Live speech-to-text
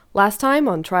Last time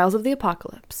on Trials of the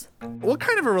Apocalypse. What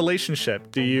kind of a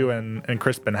relationship do you and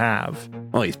Crispin have?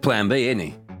 Oh, he's plan B, isn't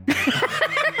he?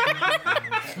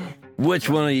 Which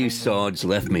one of you sods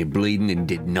left me bleeding and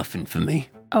did nothing for me?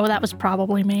 Oh, that was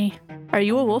probably me. Are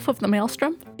you a wolf of the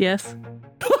maelstrom? Yes.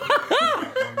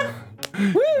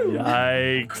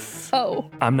 Yikes. Oh.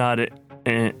 I'm not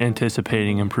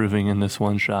anticipating improving in this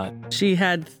one shot. She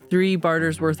had 3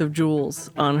 barters worth of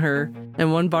jewels on her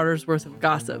and 1 barter's worth of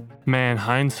gossip. Man,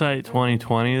 hindsight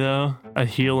 2020 though, a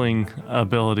healing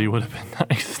ability would have been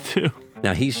nice too.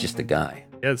 Now, he's just a guy.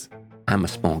 Yes. I'm a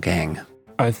small gang.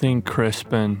 I think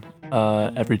Crispin,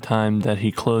 every time that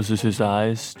he closes his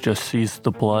eyes, just sees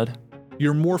the blood.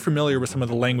 You're more familiar with some of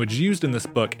the language used in this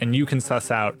book, and you can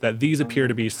suss out that these appear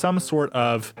to be some sort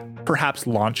of perhaps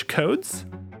launch codes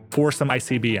for some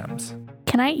ICBMs.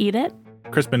 Can I eat it?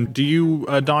 Crispin, do you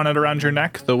don it around your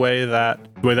neck the way that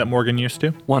Morgan used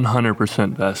to?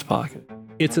 100% vest pocket.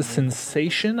 It's a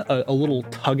sensation, a little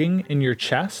tugging in your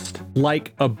chest,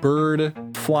 like a bird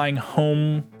flying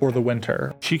home for the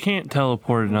winter. She can't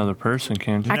teleport another person,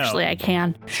 can she? Actually, I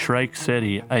can. Shrike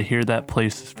City, I hear that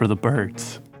place is for the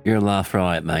birds. You're laugh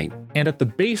right, mate. And at the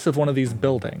base of one of these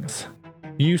buildings,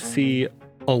 you see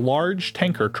a large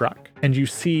tanker truck, and you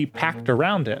see packed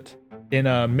around it in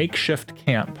a makeshift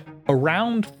camp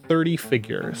around 30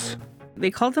 figures.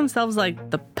 They called themselves like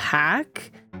the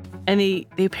Pack, and they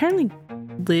apparently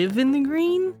live in the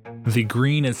green. The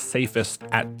green is safest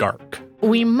at dark.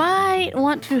 We might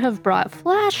want to have brought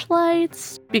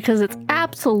flashlights because it's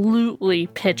absolutely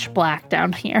pitch black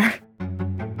down here.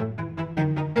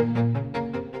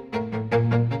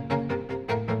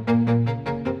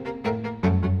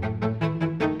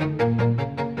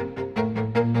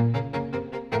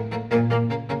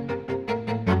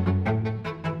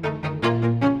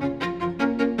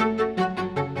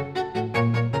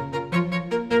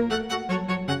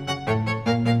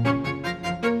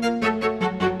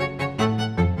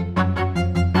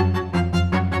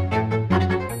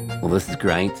 This is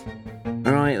great.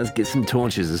 All right, let's get some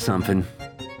torches or something.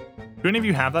 Do any of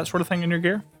you have that sort of thing in your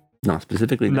gear? Not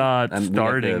specifically. Not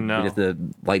starting, no. no. We have to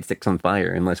light sticks on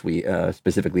fire unless we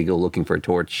specifically go looking for a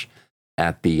torch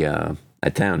at the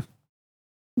at town.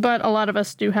 But a lot of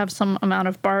us do have some amount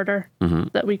of barter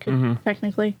that we could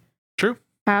technically True.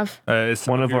 have.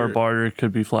 One of our barter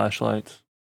could be flashlights.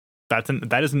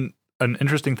 That isn't an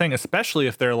interesting thing, especially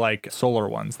if they're like solar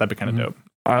ones. That'd be kind of dope.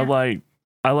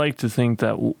 I like to think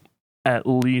that at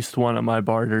least one of my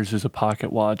barters is a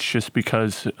pocket watch, just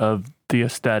because of the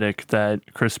aesthetic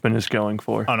that Crispin is going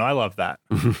for. Oh no, I love that.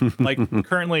 Like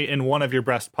currently in one of your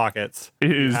breast pockets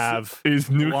is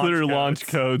nuclear launch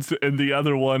codes, and the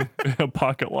other one a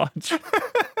pocket watch.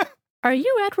 Are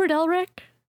you Edward Elric?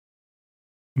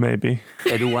 Maybe.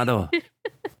 Eduardo.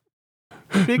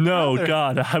 No,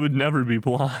 God, I would never be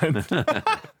blind.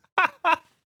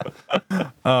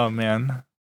 Oh man.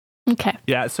 Okay.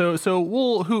 Yeah. So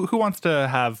who wants to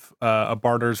have a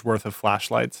barter's worth of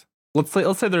flashlights? Let's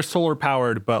say they're solar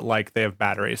powered, but like they have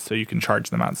batteries, so you can charge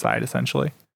them outside.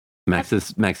 Essentially,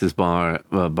 Max's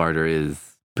barter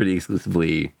is pretty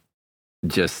exclusively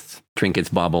just trinkets,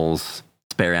 baubles,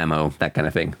 spare ammo, that kind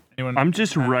of thing. Anyone? I'm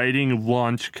just writing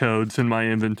launch codes in my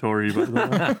inventory, by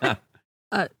the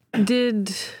way.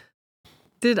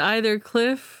 Did either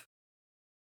Cliff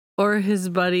or his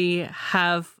buddy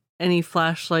have any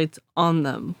flashlights on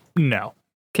them? No.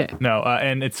 Okay. No.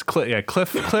 And it's Cliff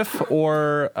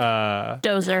or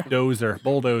Dozer.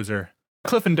 Bulldozer.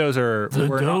 Cliff and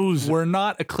Dozer were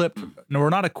not equipped. No,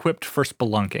 we're not equipped for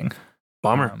spelunking.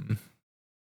 Bummer.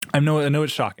 I know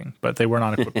it's shocking, but they were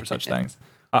not equipped for such things.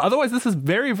 Otherwise, this is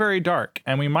very, very dark,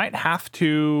 and we might have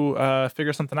to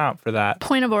figure something out for that.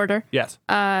 Point of order. Yes.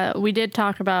 We did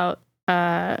talk about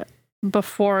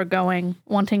before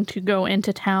wanting to go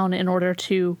into town in order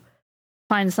to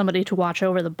find somebody to watch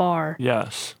over the bar.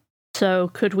 Yes.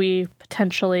 So could we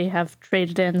potentially have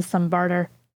traded in some barter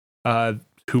Who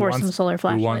for wants, some solar who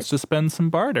flashlights? wants to spend some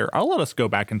barter? I'll let us go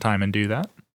back in time and do that.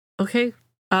 Okay.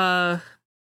 As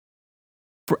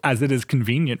it is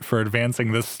convenient for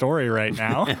advancing this story right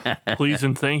now. Please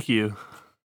and thank you.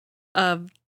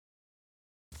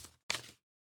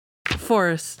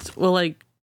 Forrest will like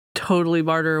totally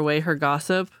barter away her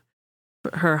gossip,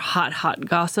 her hot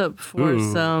gossip for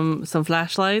some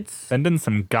flashlights. Send in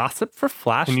some gossip for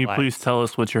flashlights. Can you please tell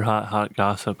us what your hot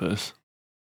gossip is?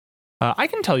 I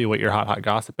can tell you what your hot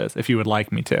gossip is if you would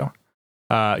like me to.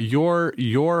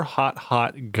 Your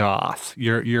hot goss.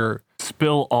 Your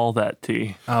Spill all that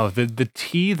tea. Oh, the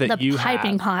tea that the you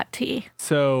piping have. hot tea.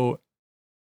 So,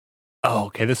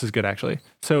 okay, this is good actually.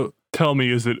 So, Tell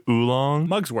me, is it oolong?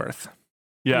 Mugsworth,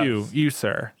 Yes. you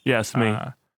sir. Yes, me.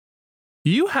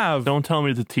 You have Don't tell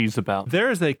me the tea's about. there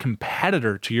is a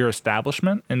competitor to your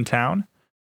establishment in town.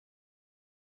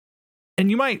 And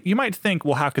you might think,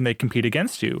 well, how can they compete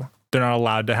against you? They're not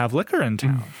allowed to have liquor in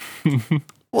town.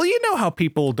 Well, you know how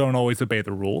people don't always obey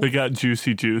the rule. They got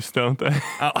juicy juice, don't they?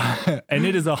 And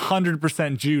it is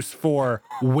 100% juice for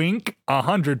wink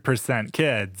 100%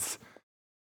 kids.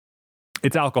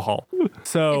 It's alcohol.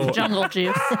 So It's jungle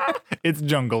juice. it's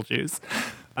jungle juice.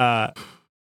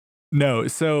 No,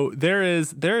 so there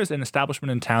is an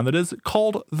establishment in town that is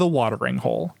called the Watering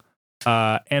Hole.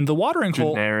 And the Watering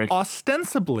Generic. Hole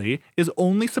ostensibly is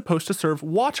only supposed to serve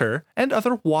water and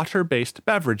other water-based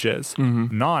beverages,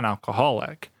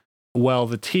 non-alcoholic. Well,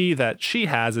 the tea that she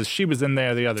has is she was in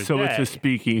there the other So day. it's a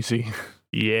speakeasy.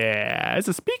 Yeah, it's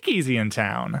a speakeasy in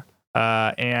town.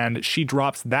 And she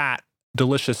drops that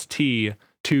delicious tea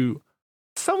to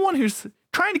someone who's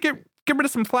trying to get rid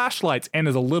of some flashlights and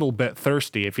is a little bit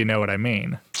thirsty, if you know what I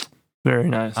mean. Very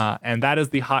nice. And that is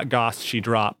the hot goss she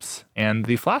drops and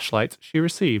the flashlights she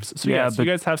receives. So Yeah, yes, but-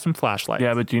 you guys have some flashlights.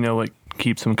 Yeah, but do you know what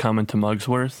keeps him coming to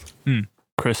Mugsworth?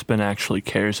 Crispin actually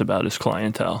cares about his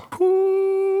clientele.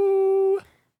 Ooh.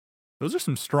 Those are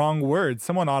some strong words.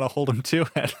 Someone ought to hold him to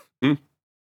it.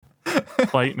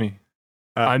 Fight me.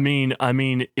 I mean,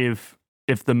 if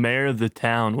the mayor of the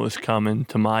town was coming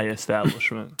to my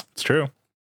establishment, It's true.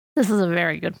 This is a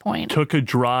very good point. took a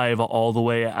drive all the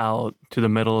way out to the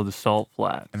middle of the salt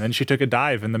flat. And then she took a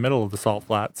dive in the middle of the salt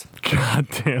flats. God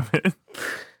damn it.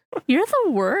 You're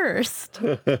the worst.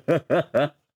 You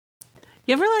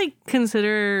ever like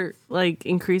consider like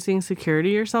increasing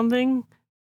security or something?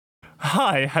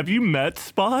 Hi, have you met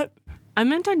Spot? I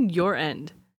meant on your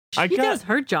end. I She got- does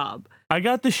her job. I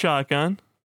got the shotgun.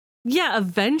 Yeah,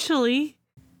 eventually.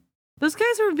 Those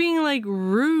guys were being like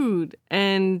rude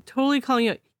and totally calling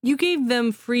you out. You gave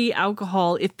them free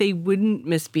alcohol if they wouldn't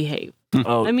misbehave.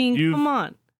 Oh, I mean, you've, come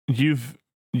on.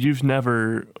 You've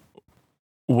never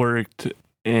worked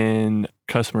in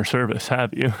customer service,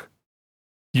 have you?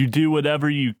 You do whatever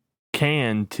you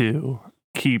can to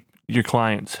keep your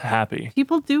clients happy.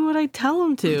 People do what I tell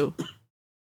them to.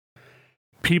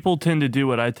 People tend to do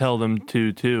what I tell them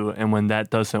to too, and when that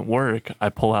doesn't work, I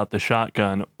pull out the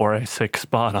shotgun or I sick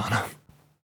Spot on them.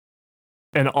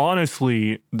 And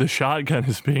honestly, the shotgun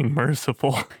is being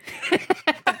merciful.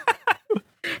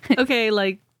 Okay,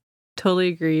 like totally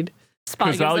agreed. Spot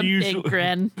 'Cause gives I'll a usually- big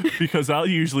grin. Because I'll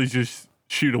usually just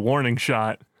shoot a warning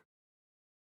shot.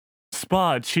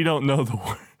 Spot, she don't know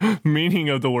the meaning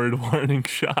of the word warning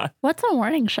shot. What's a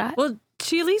warning shot? Well,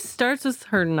 she at least starts with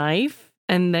her knife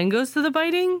and then goes to the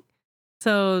biting.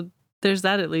 So there's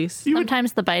that at least.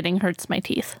 Sometimes the biting hurts my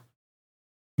teeth.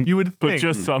 You would But think,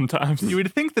 just sometimes. you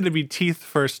would think that it'd be teeth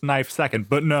first, knife second,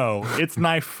 but no, it's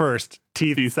knife first,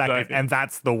 teeth second, second. and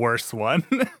that's the worst one.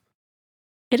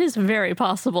 It is very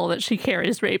possible that she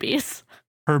carries rabies.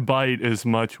 Her bite is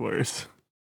much worse.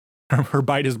 Her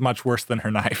bite is much worse than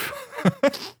her knife.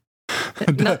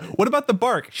 No. What about the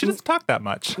bark? She doesn't talk that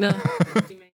much. No.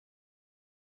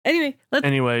 Anyway, let's.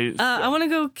 Anyway, I want to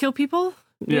go kill people.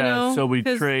 You Yeah, know, so we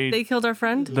 'cause trade- They killed our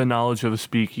friend. the knowledge of a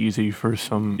speakeasy for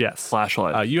some Yes.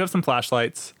 flashlights. You have some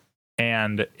flashlights,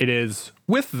 and it is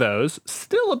with those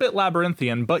still a bit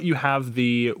labyrinthian, but you have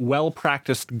the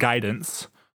well-practiced guidance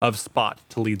of Spot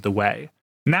to lead the way.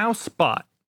 Now, Spot,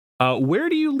 where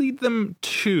do you lead them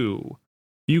to?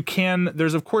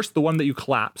 There's of course the one that you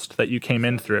collapsed that you came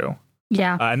in through,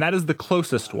 Yeah. and that is the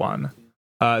closest one.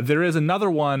 There is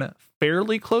another one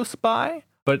fairly close by,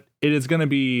 but it is going to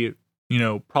be,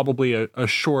 probably a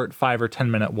short 5 or 10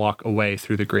 minute walk away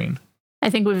through the green. I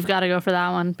think we've got to go for that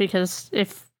one because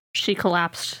if she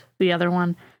collapsed the other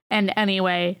one, and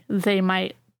anyway, they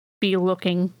might be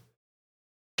looking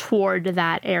toward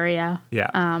that area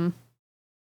Yeah.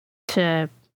 to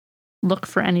look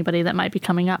for anybody that might be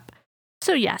coming up.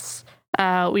 So yes,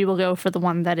 we will go for the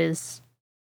one that is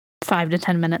 5 to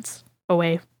 10 minutes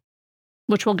away,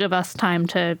 which will give us time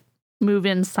to move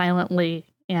in silently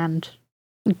and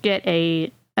get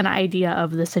an idea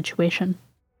of the situation.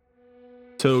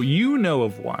 So you know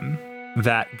of one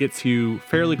that gets you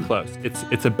fairly close.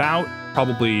 It's about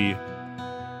probably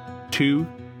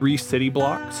 2-3 city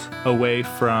blocks away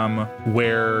from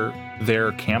where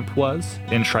their camp was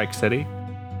in Shrike City.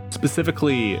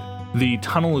 Specifically, the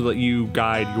tunnel that you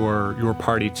guide your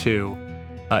party to,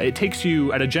 it takes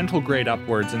you at a gentle grade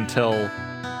upwards until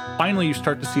finally you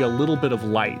start to see a little bit of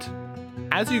light.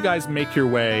 As you guys make your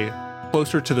way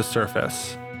closer to the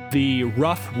surface, the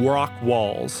rough rock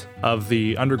walls of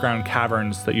the underground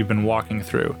caverns that you've been walking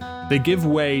through, they give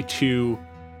way to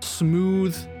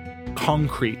smooth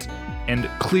concrete and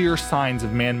clear signs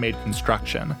of man-made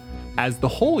construction. as the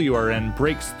hole you are in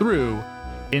breaks through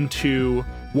into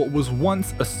what was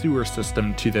once a sewer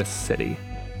system to this city.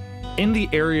 In the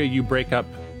area you break up,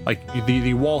 like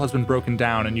the wall has been broken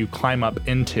down and you climb up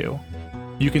into,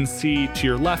 you can see to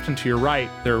your left and to your right,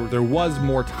 there was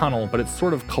more tunnel, but it's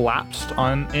sort of collapsed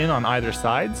on either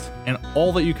sides. And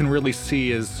all that you can really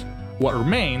see is what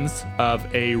remains of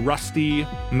a rusty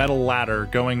metal ladder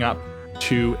going up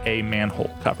to a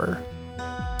manhole cover.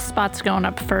 Spot's going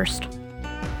up first.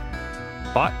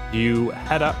 Spot, you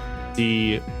head up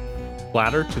the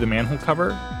ladder to the manhole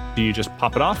cover. Do you just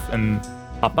pop it off and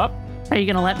pop up? Are you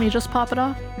going to let me just pop it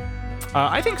off?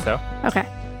 I think so. Okay.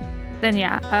 Then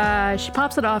yeah, she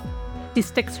pops it off. She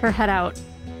sticks her head out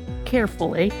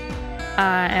carefully.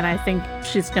 And I think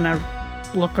she's going to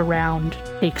look around,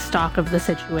 take stock of the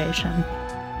situation.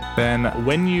 Then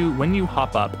when you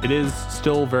hop up, it is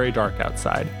still very dark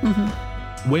outside.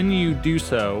 Mm-hmm. When you do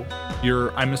so,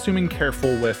 you're, I'm assuming,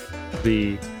 careful with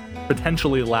the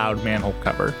potentially loud manhole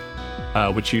cover,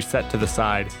 which you set to the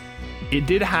side. It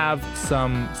did have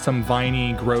some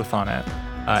viney growth on it.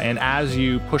 And as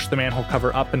you push the manhole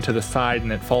cover up and to the side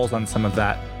and it falls on some of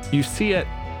that, you see it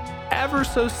ever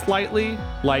so slightly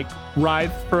like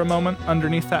writhe for a moment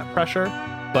underneath that pressure,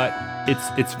 but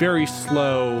it's very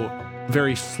slow,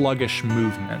 very sluggish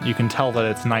movement. You can tell that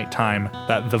it's nighttime,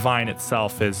 that the vine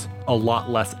itself is a lot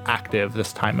less active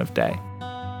this time of day.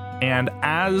 And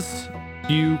as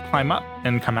you climb up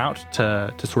and come out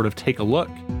to sort of take a look,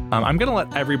 I'm going to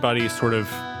let everybody sort of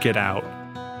get out.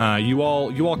 You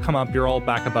all come up. You're all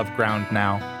back above ground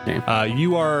now. Okay.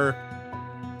 You are.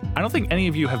 I don't think any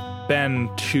of you have been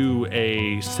to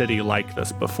a city like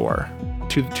this before.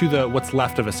 To the what's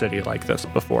left of a city like this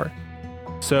before.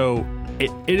 So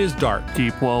it is dark.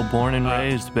 Deepwell, born and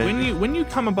raised, baby. When you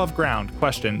come above ground,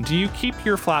 question: do you keep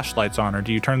your flashlights on or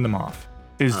do you turn them off?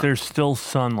 Is there still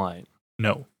sunlight?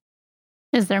 No,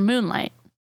 Is there moonlight?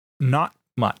 not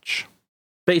much.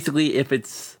 Basically, if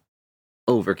it's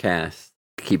overcast,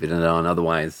 keep it on.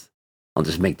 Otherwise, I'll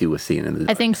just make do with seeing it in the I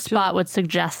dark. think Spot would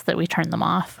suggest that we turn them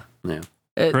off. Yeah.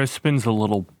 Crispin's a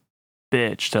little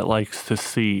bitch that likes to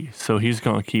see, so he's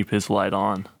going to keep his light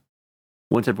on.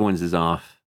 Once everyone's is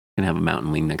off, you can have a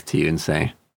mountain lean next to you and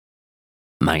say,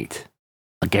 "Mate,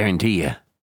 I guarantee you,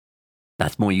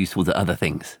 that's more useful to other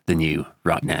things than you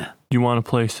right now. You want to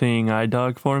play Seeing Eye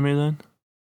Dog for me then?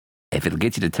 If it'll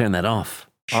get you to turn that off,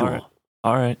 sure."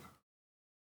 All right.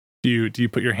 Do you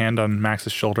put your hand on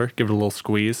Max's shoulder, give it a little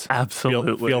squeeze,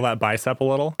 Absolutely. feel that bicep a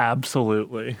little?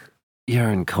 Absolutely. You're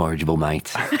incorrigible,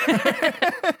 mate.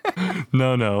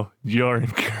 No, you're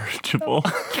incorrigible.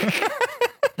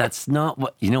 That's not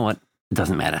what. You know what? It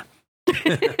doesn't matter.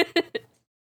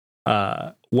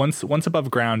 Once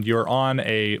above ground, you're on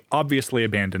a obviously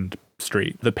abandoned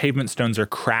street. The pavement stones are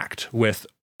cracked with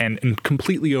and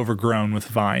completely overgrown with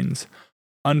vines.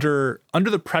 Under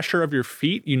the pressure of your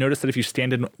feet, you notice that if you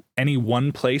stand in any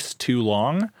one place too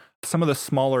long, some of the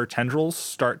smaller tendrils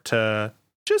start to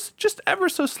just ever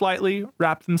so slightly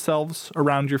wrap themselves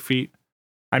around your feet.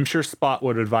 I'm sure Spot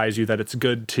would advise you that it's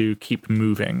good to keep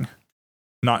moving,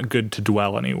 not good to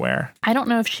dwell anywhere. I don't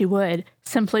know if she would,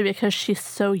 simply because she's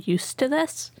so used to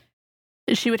this.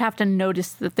 She would have to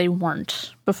notice that they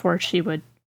weren't before she would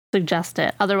suggest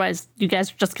it. Otherwise, you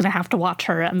guys are just going to have to watch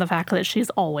her and the fact that she's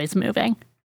always moving.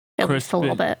 At least a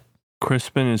little bit.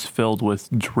 Crispin is filled with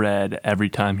dread every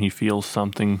time he feels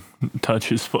something touch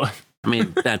his foot. I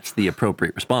mean, that's the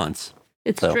appropriate response.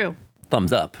 It's So- true.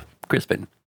 Thumbs up, Crispin.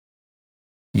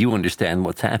 You understand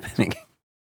what's happening.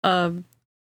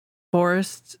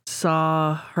 Forrest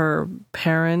saw her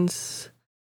parents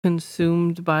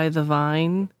consumed by the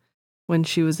vine when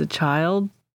she was a child.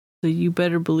 So you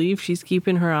better believe she's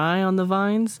keeping her eye on the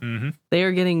vines. Mm-hmm. They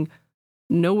are getting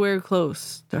nowhere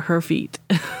close to her feet.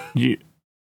 You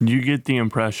get the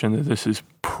impression that this is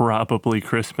probably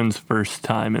Crispin's first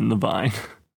time in the vine.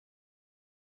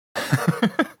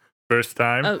 First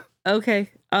time. Oh, okay.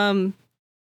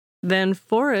 Then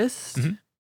Forrest Mhm.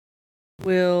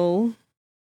 will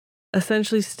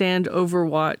essentially stand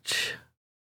overwatch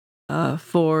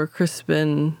for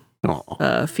Crispin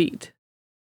Oh, feet.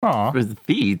 Aw. for the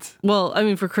feet. Well, I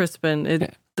mean for Crispin,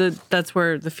 Yeah. that's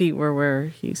where the feet were where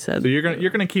he said. So you're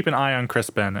gonna keep an eye on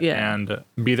Crispin Yeah. and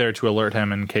be there to alert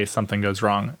him in case something goes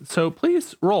wrong. So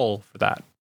please roll for that.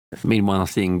 Meanwhile,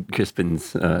 seeing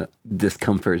Crispin's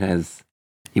discomfort as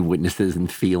he witnesses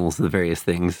and feels the various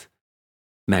things,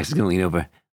 Max is going to lean over.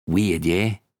 Weird,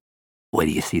 yeah? Where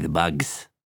do you see the bugs?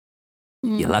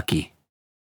 You're lucky.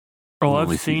 Oh, You I've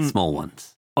only see the seen. small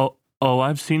ones.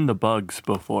 I've seen the bugs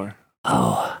before.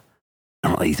 Oh,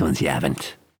 not these ones you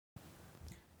haven't.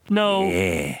 No,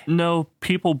 Yeah. no,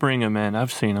 people bring them in.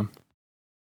 I've seen them.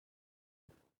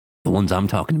 The ones I'm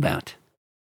talking about,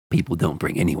 people don't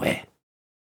bring anywhere.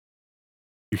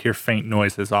 You hear faint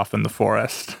noises off in the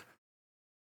forest.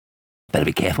 Better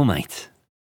be careful, mate.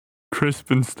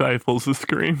 Crispin stifles a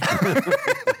scream.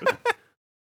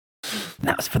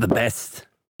 That's for the best.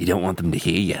 You don't want them to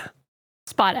hear you.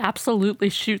 Spot absolutely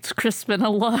shoots Crispin a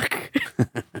look.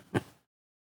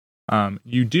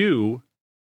 You do,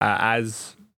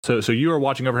 so you are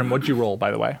watching over him. What'd you roll,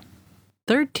 by the way?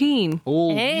 13.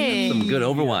 Oh, Hey. Some good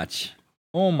Overwatch.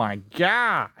 oh my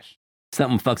gosh.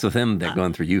 Something fucks with them, they're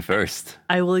going through you first.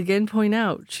 I will again point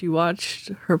out she watched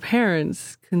her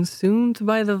parents consumed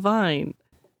by the vine.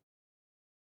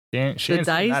 She ain't seen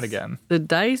that again. The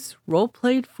dice role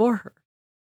played for her.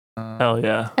 Hell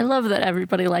yeah. I love that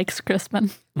everybody likes Crispin.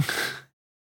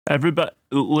 Everybody,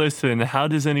 listen, how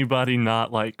does anybody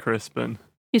not like Crispin?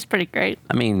 He's pretty great.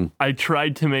 I mean, I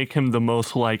tried to make him the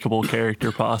most likable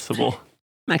character possible.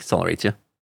 Max tolerates you.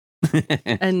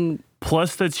 And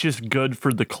Plus, that's just good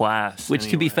for the class. Which,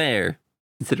 to be anyway. fair,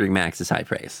 considering Max is high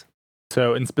praise.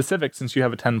 So in specific, since you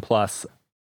have a 10 plus,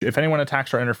 if anyone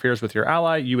attacks or interferes with your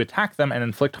ally, you attack them and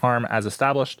inflict harm as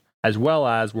established, as well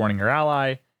as warning your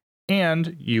ally.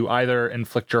 And you either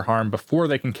inflict your harm before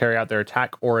they can carry out their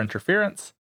attack or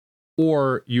interference,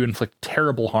 or you inflict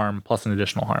terrible harm plus an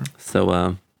additional harm.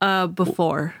 So,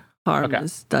 before harm Okay.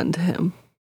 is done to him.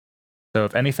 So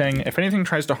if anything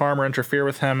tries to harm or interfere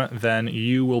with him, then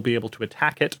you will be able to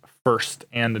attack it first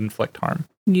and inflict harm.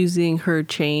 Using her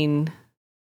chain,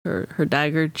 her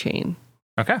dagger chain,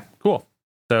 Okay, cool.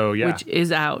 So yeah, which is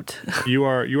out. you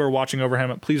are watching over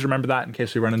him. Please remember that in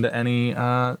case we run into any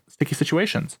sticky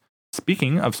situations.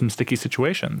 Speaking of some sticky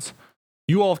situations,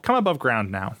 you all have come above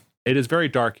ground now. It is very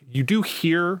dark. You do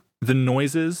hear the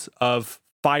noises of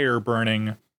fire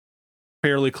burning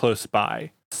fairly close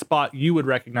by. Spot, you would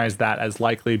recognize that as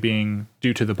likely being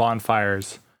due to the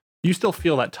bonfires. You still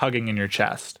feel that tugging in your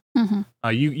chest. Mm-hmm.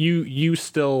 You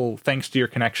still, thanks to your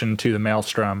connection to the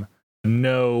maelstrom,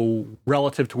 know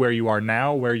relative to where you are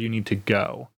now where you need to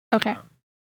go. Okay.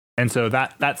 And so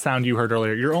that sound you heard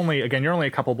earlier, you're only a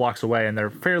couple blocks away, and they're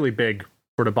fairly big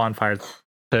sort of bonfires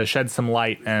to shed some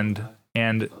light and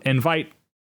invite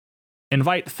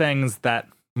things that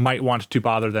might want to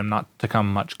bother them not to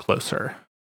come much closer.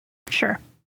 Sure.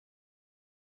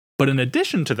 But in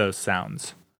addition to those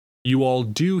sounds, you all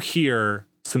do hear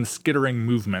some skittering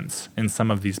movements in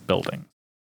some of these buildings.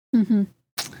 Mm-hmm.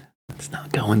 let's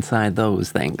not go inside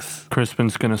those, thanks.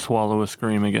 Crispin's going to swallow a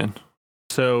scream again.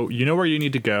 So you know where you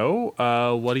need to go.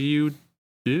 What do you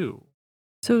do?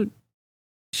 So,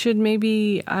 should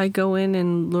maybe I go in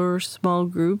and lure small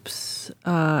groups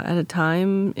at a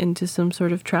time into some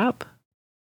sort of trap?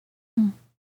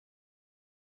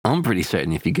 I'm pretty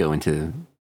certain if you go into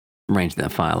range of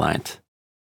that firelight,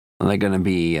 they're going to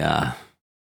be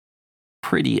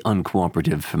pretty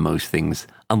uncooperative for most things,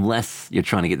 unless you're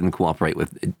trying to get them to cooperate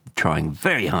with trying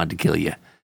very hard to kill you, in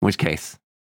which case,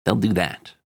 they'll do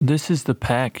that. This is the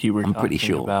pack you were I'm talking pretty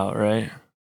sure. about, right?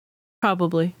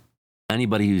 Probably.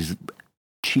 Anybody who's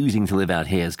choosing to live out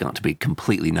here has got to be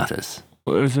completely nutters.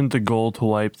 Well, isn't the goal to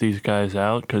wipe these guys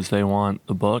out because they want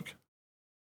the book?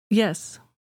 Yes.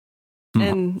 Hmm.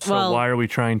 And, So well, why are we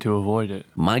trying to avoid it?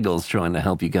 My goal's trying to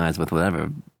help you guys with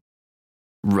whatever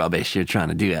rubbish you're trying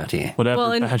to do out here. Whatever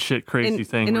Well, in- batshit crazy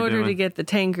thing in we're order doing. to get the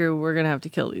tanker, we're going to have to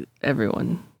kill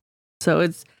everyone. So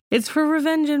it's for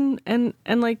revenge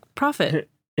and like profit.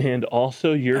 And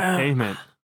also your payment.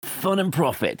 Fun and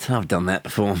profit. I've done that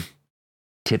before.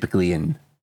 Typically in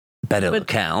better But-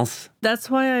 locales. That's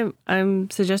why I'm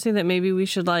suggesting that maybe we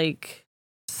should like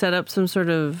set up some sort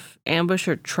of ambush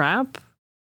or trap.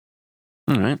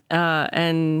 All right.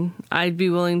 And I'd be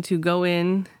willing to go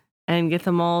in and get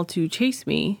them all to chase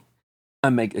me. I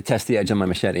make a test the edge on my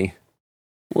machete.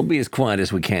 We'll be as quiet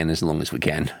as we can as long as we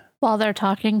can. While they're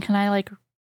talking, can I like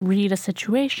read a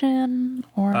situation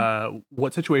or?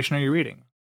 What situation are you reading?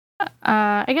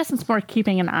 I guess it's more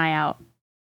keeping an eye out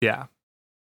Yeah.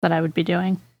 that I would be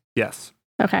doing. Yes.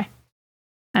 Okay.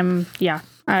 I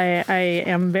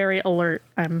am very alert.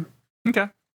 I'm Okay.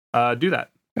 Do that.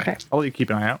 okay. I'll let you keep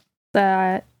an eye out.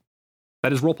 That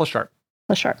That is roll plus sharp.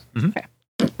 the sharp. Mhm.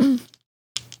 Okay.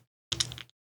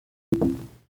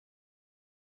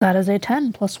 That is a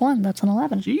 10 plus 1. That's an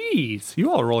 11. Jeez,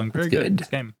 you all are rolling very That's good in good. this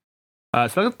game.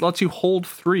 So that lets you hold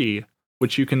 3,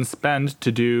 which you can spend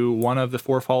to do one of the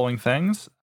 4 following things.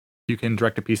 You can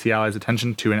direct a PC ally's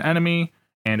attention to an enemy,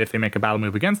 and if they make a battle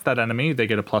move against that enemy, they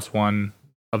get a +1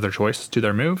 of their choice to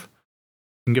their move.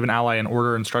 You can give an ally an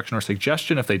order, instruction, or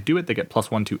suggestion. If they do it, they get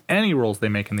 +1 to any rolls they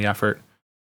make in the effort.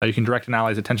 You can direct an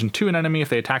ally's attention to an enemy. If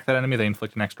they attack that enemy, they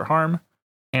inflict an extra harm.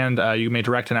 And you may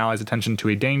direct an ally's attention to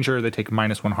a danger. They take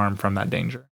 -1 harm from that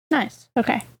danger. Nice.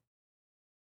 Okay.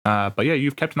 But yeah,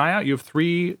 you've kept an eye out. You have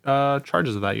 3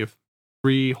 charges of that. You have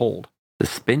 3 hold. The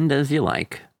spin as you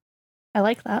like. I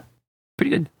like that.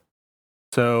 Pretty good.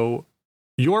 So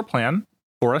your plan,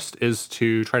 Forrest, is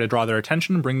to try to draw their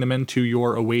attention, bring them into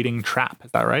your awaiting trap.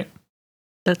 Is that right?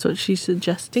 That's what she's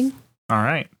suggesting. All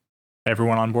right.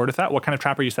 Everyone on board with that? What kind of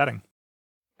trap are you setting?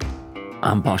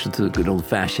 I'm partial to the good old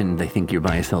fashioned, they think you're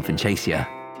by yourself and chase you.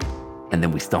 And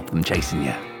then we stop them chasing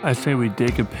you. I say we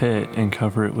dig a pit and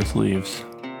cover it with leaves.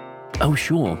 Oh,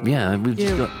 sure. Yeah, we've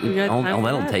just got, we got all time for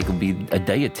that'll that? take will be a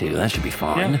day or 2. That should be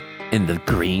fine. Yeah. In the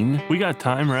green. We got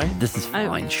time, right? This is I-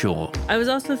 fine, sure. I was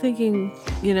also thinking,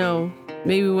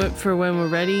 maybe for when we're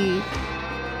ready,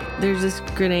 there's this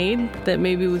grenade that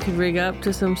maybe we could rig up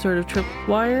to some sort of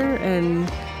tripwire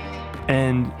and...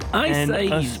 And I say-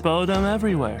 a spodum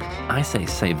everywhere. I say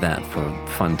save that for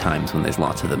fun times when there's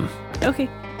lots of them. Okay.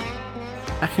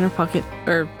 Back in her pocket.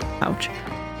 Or pouch.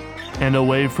 And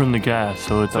away from the gas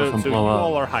so it doesn't so you blow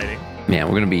all up. are hiding. Yeah,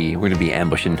 we're gonna be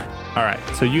ambushing, All right.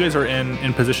 So you guys are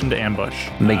in position to ambush.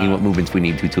 making what movements we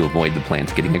need to avoid the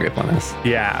plants getting a grip on us.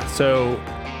 Yeah. So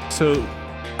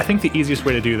I think the easiest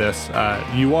way to do this,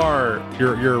 you're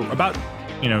about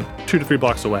 2 to 3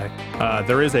 blocks away.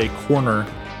 There is a corner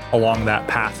along that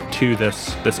path to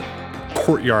this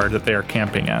courtyard that they are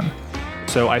camping in.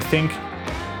 So I think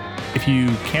if you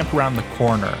camp around the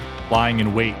corner, lying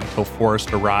in wait until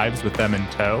Forrest arrives with them in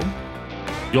tow,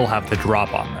 you'll have the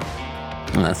drop on them.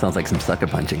 Well, that sounds like some sucker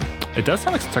punching. It does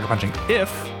sound like sucker punching if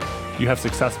you have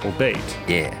successful bait.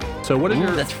 Yeah. So what is Ooh,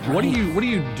 your that's what are right.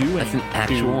 you doing That's an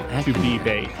actual to action. be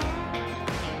bait?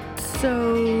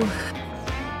 So...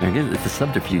 Very good. It's a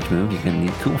subterfuge move. You're gonna need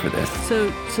a tool for this.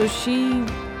 So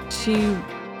she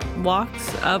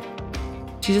walks up.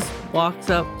 She just walks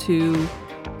up to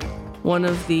one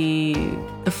of the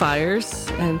fires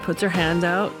and puts her hands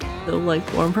out. They'll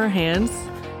warm her hands.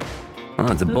 Oh,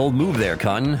 it's a bold move there,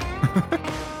 Cotton.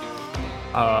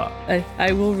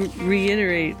 I will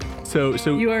reiterate. So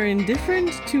You are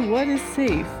indifferent to what is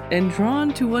safe and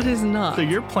drawn to what is not. So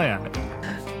your plan.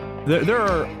 There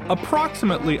are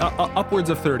approximately upwards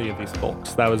of 30 of these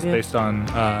folks. That was Yeah. based on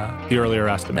the earlier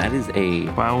estimate. That is a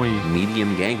Wowie.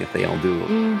 medium gang if they all do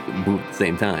move at the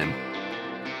same time.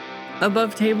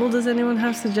 Above table, does anyone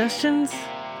have suggestions?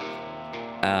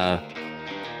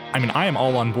 I mean, I am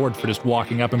all on board for just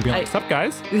walking up and being like, "Sup,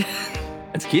 guys?"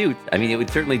 That's cute. I mean, it would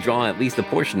certainly draw at least a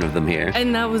portion of them here.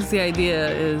 And that was the idea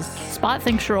is... Spot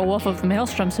thinks you're a wolf of the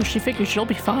maelstrom, so she figures she'll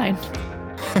be fine.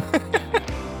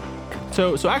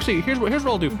 So actually, here's what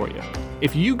I'll do for you.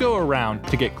 If you go around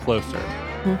to get closer,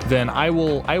 then I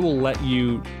will let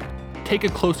you take a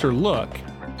closer look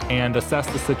and assess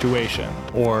the situation.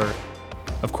 Or,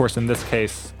 of course, in this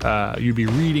case, you'd be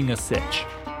reading a sitch.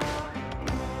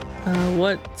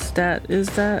 what stat is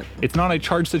that? It's not a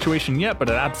charge situation yet, but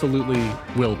it absolutely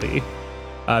will be.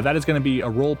 That is going to be a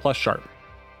roll plus sharp.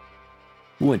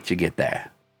 Once you get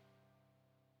there.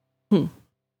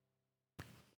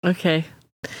 Okay.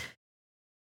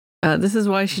 This is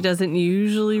why she doesn't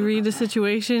usually read a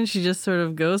situation. She just sort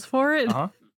of goes for it. Uh-huh.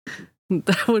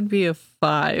 That would be a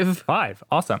 5. 5.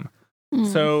 Awesome.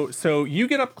 So you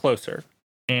get up closer,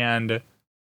 and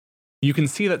you can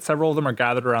see that several of them are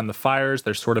gathered around the fires.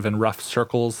 They're sort of in rough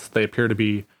circles. They appear to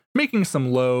be making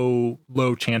some low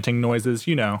chanting noises,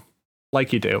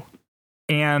 like you do.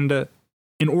 And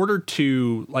in order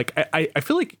to, I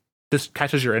feel like this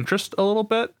catches your interest a little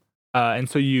bit. And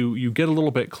so you get a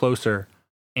little bit closer,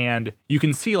 and you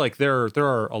can see there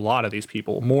are a lot of these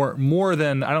people, more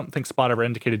than, I don't think Spot ever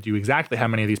indicated to you exactly how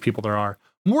many of these people there are,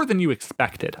 more than you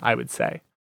expected, I would say.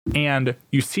 And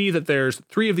you see that there's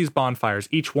 3 of these bonfires,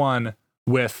 each one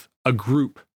with a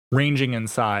group ranging in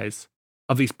size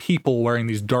of these people wearing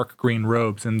these dark green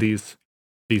robes and these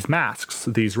masks,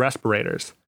 these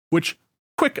respirators, which,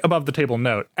 quick above the table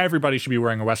note, everybody should be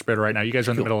wearing a respirator right now. You guys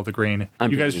are in the Cool. middle of the green.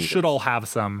 I'm You guys thinking should all have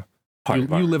some. Part You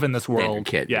of our live in this standard world.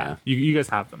 kit, yeah. You guys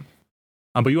have them.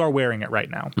 But you are wearing it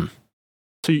right now.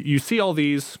 So you see all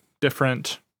these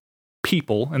different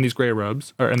people in these gray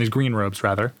robes, or in these green robes,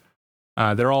 rather.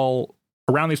 They're all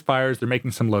around these fires. They're making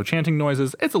some low chanting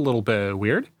noises. It's a little bit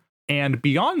weird. And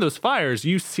beyond those fires,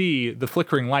 you see the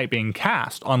flickering light being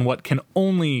cast on what can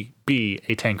only be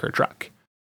a tanker truck.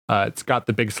 It's got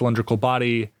the big cylindrical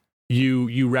body.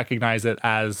 You recognize it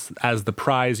as the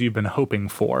prize you've been hoping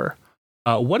for.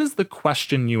 What is the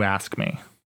question you ask me?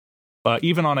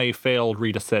 Even on a failed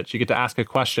read a sitch, you get to ask a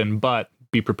question, but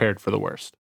be prepared for the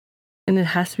worst. And it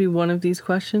has to be one of these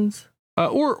questions?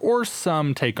 Or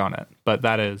some take on it, but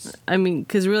that is... I mean,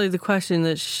 because really the question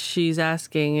that she's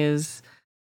asking is,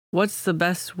 what's the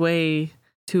best way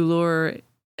to lure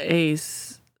a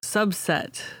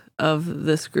subset of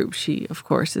this group? She, of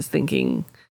course, is thinking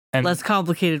And less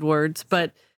complicated words,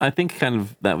 but I think kind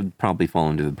of that would probably fall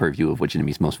into the purview of which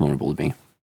enemy's most vulnerable to me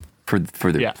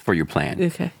for your plan.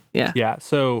 okay. Yeah. yeah,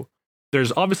 so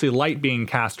there's obviously light being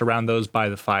cast around those by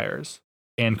the fires.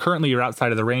 And currently you're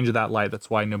outside of the range of that light. That's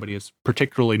why nobody has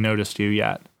particularly noticed you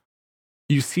yet.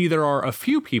 You see there are a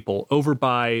few people over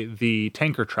by the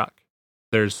tanker truck.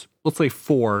 There's, let's say,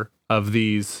 4 of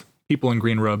these people in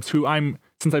green robes who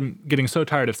since I'm getting so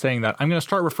tired of saying that, I'm going to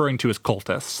start referring to as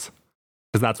cultists,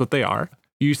 because that's what they are.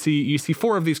 You see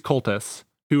 4 of these cultists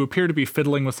who appear to be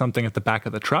fiddling with something at the back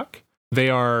of the truck. They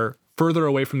are further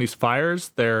away from these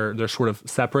fires. They're sort of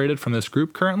separated from this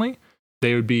group currently.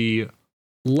 They would be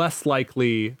less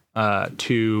likely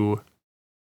to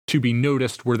be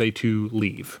noticed were they to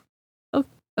leave.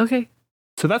 Okay.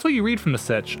 So that's what you read from the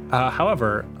sitch.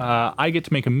 However, I get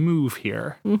to make a move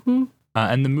here. Mm-hmm.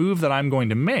 And the move that I'm going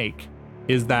to make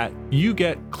is that you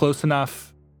get close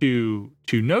enough to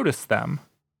notice them.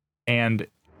 And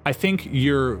I think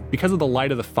because of the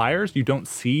light of the fires, you don't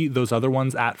see those other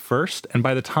ones at first. And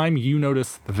by the time you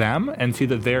notice them and see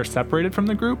that they're separated from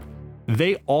the group,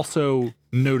 they also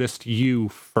noticed you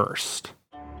first.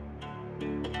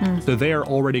 So they are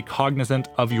already cognizant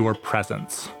of your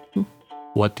presence.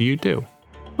 What do you do?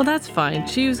 Well, that's fine.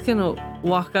 She was gonna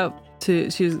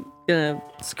she was gonna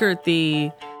skirt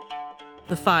the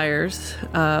fires,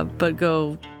 but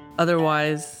go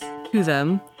otherwise to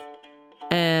them,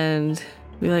 and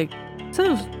be like,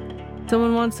 "So,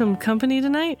 someone wants some company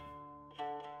tonight?"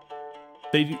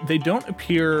 They don't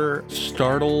appear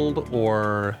startled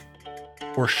or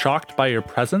shocked by your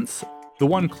presence. The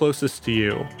one closest to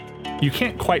you, you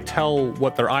can't quite tell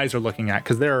what their eyes are looking at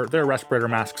because their respirator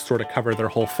masks sort of cover their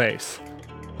whole face.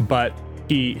 But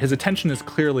his attention is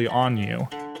clearly on you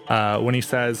when he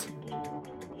says,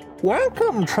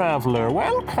 Welcome, traveler,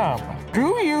 welcome.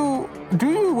 Do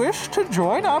you wish to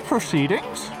join our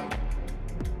proceedings?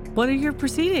 What are your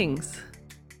proceedings?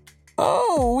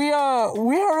 Oh, we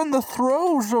are in the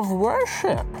throes of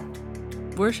worship.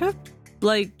 Worship?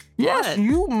 Like Yes, what?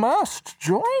 you must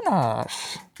join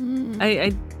us.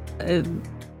 I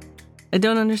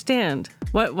don't understand.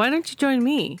 Why don't you join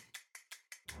me?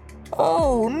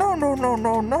 Oh,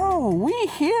 no. We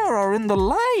here are in the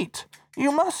light.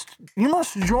 You must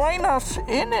join us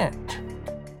in it.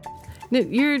 No,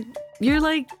 you're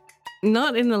like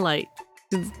not in the light.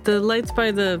 The light's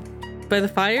by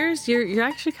the fires. You're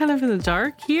actually kind of in the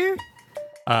dark here.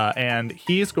 and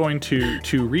he is going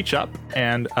to reach up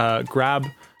and grab,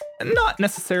 not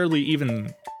necessarily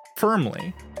even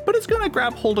firmly, but it's going to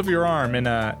grab hold of your arm in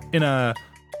a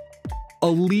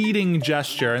leading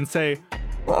gesture and say,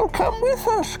 Well, come with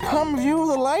us. Come view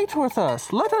the light with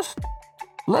us. Let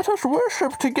us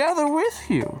worship together with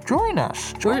you. Join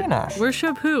us. Join us.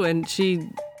 Worship who? And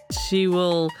she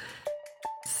will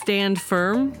stand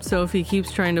firm. So if he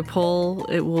keeps trying to pull,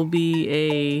 it will be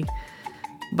a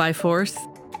by force.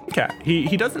 okay,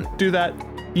 he doesn't do that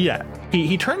yet.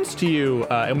 He turns to you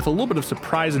and with a little bit of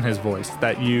surprise in his voice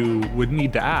that you would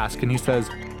need to ask, and he says,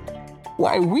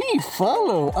 Why, we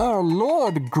follow our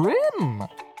Lord Grimm.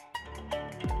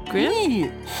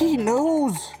 Grim? He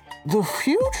knows the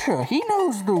future. He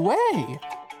knows the way.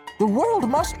 The world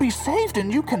must be saved,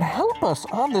 and you can help us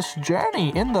on this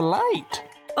journey in the light.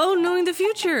 Oh, knowing the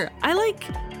future. I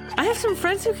have some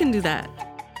friends who can do that.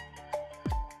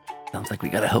 Sounds like we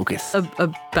got a hocus. A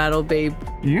battle babe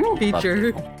You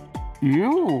feature.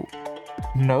 You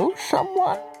know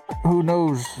someone who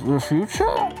knows the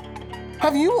future?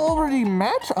 Have you already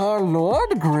met our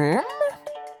Lord Grimm?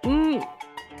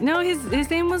 No, his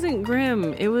name wasn't Grim. I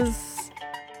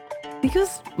think it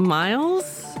was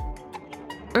Miles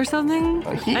or something.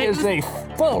 He is a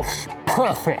false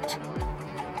prophet.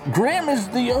 Grimm is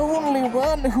the only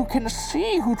one who can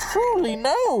see, who truly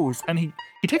knows. and he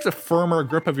takes a firmer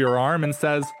grip of your arm and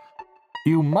says,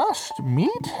 You must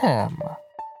meet him.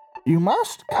 You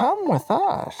must come with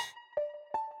us.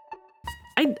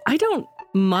 I don't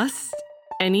must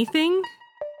anything.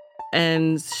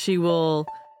 And she will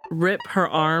rip her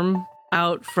arm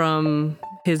out from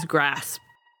his grasp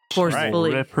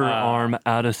forcefully. Rip her arm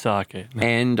out of socket.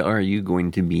 And are you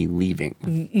going to be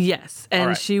leaving? Yes. And All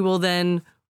right. she will then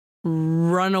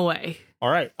run away. all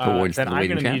right, Towards then the I'm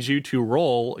waiting going to cat? need you to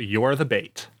roll You're the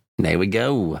Bait. There we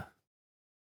go.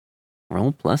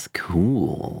 Roll plus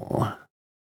cool.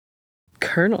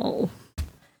 Colonel.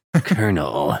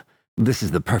 Colonel, this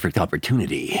is the perfect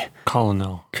opportunity.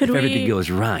 Colonel. Could If everything we, goes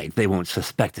right, they won't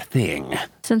suspect a thing.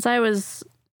 since I was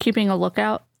keeping a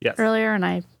lookout Yes. earlier and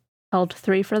I held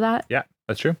 3 for that, Yeah,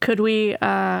 That's true. Could we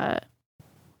have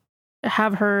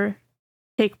her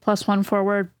take +1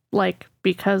 forward, like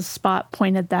because Spot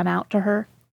pointed them out to her?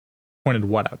 Pointed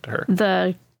what out to her?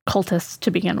 The cultists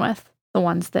to begin with, the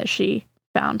ones that she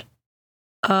found.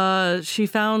 She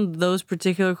found those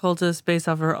particular cultists based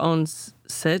off her own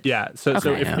sit. Yeah. So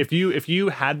Okay. if you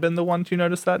had been the one to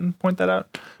notice that and point that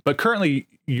out, but currently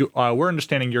we're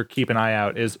understanding your keep an eye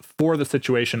out is for the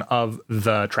situation of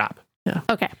the trap.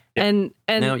 Okay. And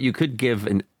Now, you could give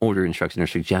an order instruction or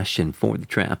suggestion for the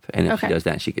trap, and if she Okay. does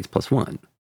that, she gets +1.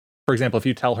 For example, if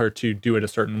you tell her to do it a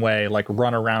certain way, like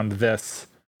run around this,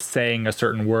 saying a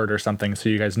certain word or something, so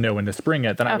you guys know when to spring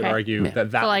it, then I would Okay. argue Yeah.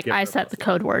 that So would like give I her set the +1.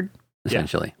 code word,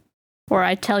 Essentially. or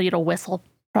I tell you to whistle,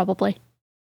 probably.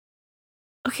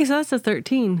 okay, so that's a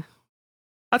 13.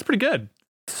 That's pretty good.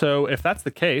 So if that's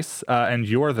the case, and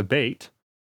you're the bait,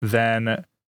 then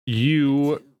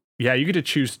you get to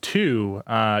choose 2.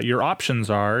 Your options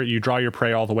are you draw your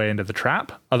prey all the way into the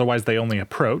trap, otherwise they only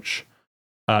approach.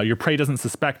 Your prey doesn't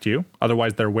suspect you,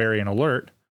 otherwise they're wary and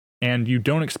alert. And you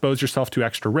don't expose yourself to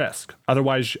extra risk,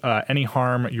 otherwise any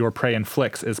harm your prey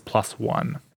inflicts is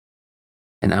 +1.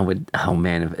 And I would, oh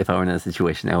man, if I were in that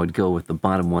situation, I would go with the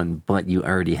bottom one, but you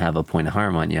already have a point of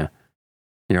harm on you.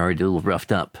 You're already a little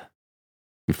roughed up.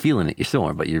 You're feeling it, you're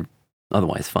sore, but you're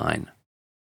otherwise fine.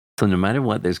 So no matter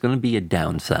what, there's going to be a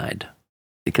downside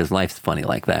because life's funny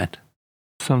like that.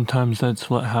 Sometimes that's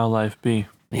how life be.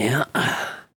 Yeah.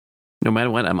 No matter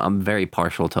what, I'm very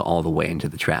partial to all the way into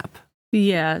the trap.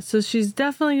 Yeah, so she's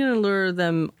definitely going to lure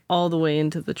them all the way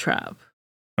into the trap.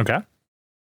 Okay.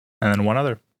 And then one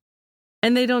other.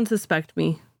 And they don't suspect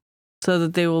me, so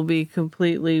that they will be so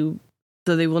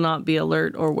they will not be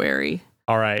alert or wary.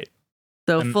 All right.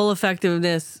 So And- full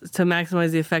effectiveness to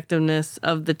maximize the effectiveness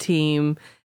of the team,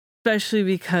 especially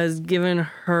because given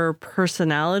her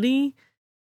personality,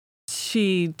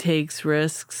 she takes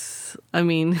risks. I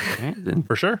mean, All right, then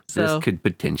For sure. so this could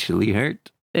potentially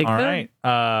hurt. it All could, right.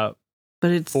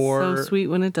 but it's so for- sweet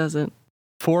when it doesn't.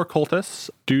 4 cultists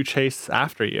do chase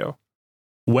after you.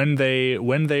 When they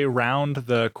round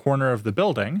the corner of the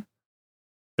building,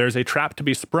 there's a trap to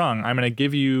be sprung. I'm going to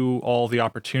give you all the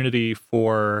opportunity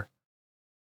for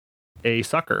a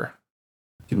sucker.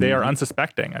 They are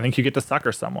unsuspecting. I think you get to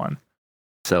sucker someone.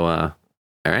 So, all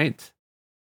right.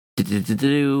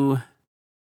 Do-do-do-do.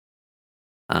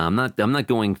 I don't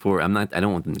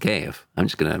want them to cave. I'm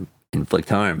just going to inflict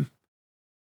harm.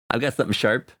 I've got something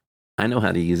sharp. I know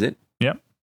how to use it. Yep.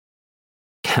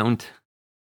 Count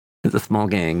is a small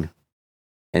gang.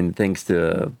 And thanks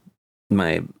to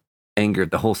my anger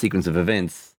at the whole sequence of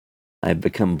events, I've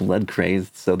become blood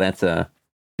crazed. So that's a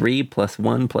 3 +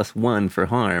 1 + 1 for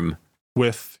harm.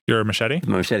 With your machete. With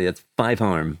my machete, that's 5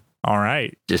 harm. All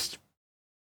right. Just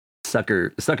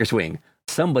sucker swing.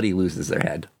 Somebody loses their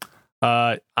head.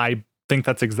 I think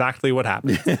that's exactly what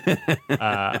happened.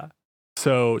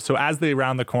 So as they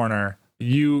round the corner,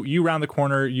 you round the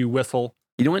corner, you whistle.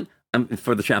 You know what?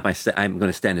 For the trap, I'm going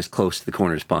to stand as close to the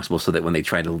corner as possible so that when they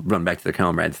try to run back to their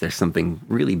comrades, there's something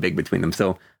really big between them.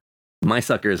 So my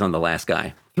sucker is on the last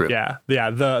guy through. Yeah.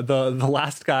 The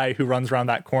last guy who runs around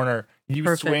that corner, you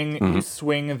Perfect. you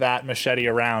swing that machete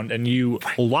around and you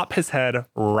lop his head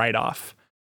right off,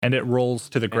 and it rolls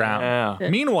to the ground. Yeah.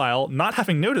 Meanwhile, not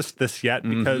having noticed this yet,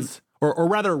 because or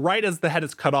rather, right as the head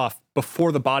is cut off,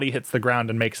 before the body hits the ground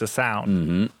and makes a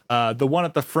sound, the one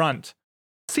at the front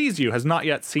sees you, has not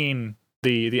yet seen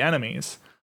the enemies,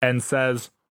 and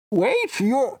says, Wait,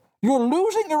 you're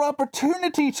losing your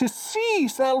opportunity to see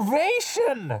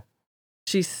salvation.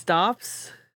 She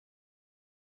stops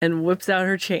and whips out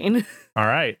her chain. "All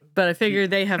right, But I figured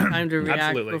they have time to react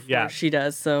Absolutely, before yeah. she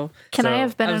does. So Can I So,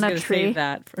 have been I was in a gonna tree? save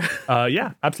that. For,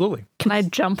 yeah, absolutely, Can I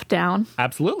jump down?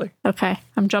 absolutely." Okay,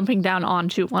 I'm jumping down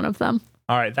onto one of them.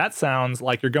 All right, that sounds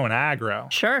like you're going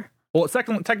aggro. Sure. Well,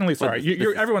 technically, sorry, this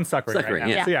you're is everyone's suckering right suckering, now.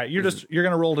 yeah. So yeah, you're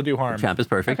gonna roll to do harm. Trap is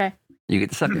perfect. Okay. You get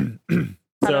the sucker.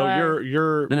 How So do I-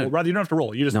 you're No, no. well, rather you don't have to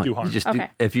roll. You just No, do harm. you just Okay.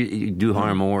 if you do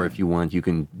harm, or if you want, you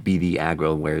can be the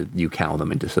aggro where you cow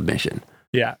them into submission.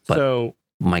 Yeah. But- So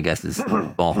My guess is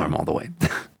ball harm all the way.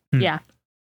 Yeah.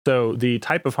 the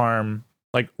type of harm,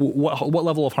 like what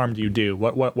level of harm do you do?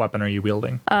 What weapon are you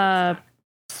wielding?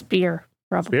 Spear,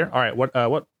 probably. Spear. All right.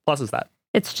 What plus is that?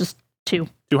 It's just 2.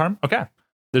 2 harm. Okay.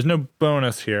 There's no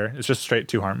bonus here. It's just straight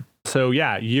 2 harm. So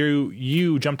yeah,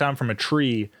 you jump down from a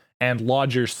tree and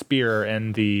lodge your spear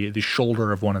in the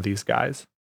shoulder of one of these guys.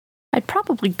 I'd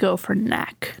probably go for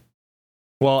neck.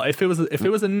 Well, if it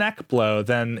was a neck blow,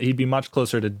 then he'd be much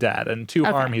closer to dead. And 2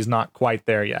 Okay. harm, he's not quite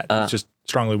there yet. He's just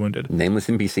strongly wounded. Nameless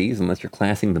NPCs, unless you're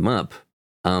classing them up,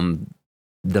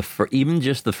 even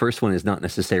just the first one is not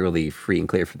necessarily free and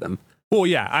clear for them. Well,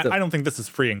 yeah, So- I don't think this is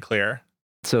free and clear.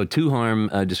 So 2 harm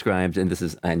described, and this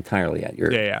is entirely at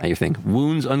your Yeah. at your thing.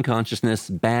 Wounds, unconsciousness,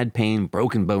 bad pain,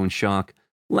 broken bone, shock,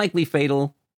 likely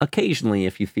fatal. Occasionally,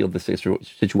 if you feel the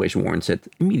situation warrants it,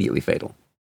 immediately fatal.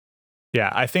 Yeah,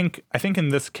 I think in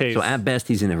this case, So at best,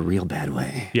 he's in a real bad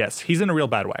way. yes, he's in a real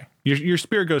bad way. Your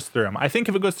spear goes through him. I think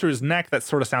if it goes through his neck, that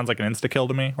sort of sounds like an insta kill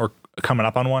to me, or coming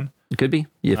up on one. It could be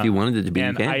if you wanted it to be.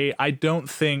 And You can. I don't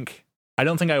think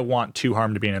I want 2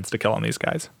 harm to be an insta kill on these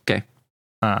guys. Okay.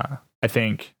 I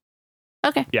think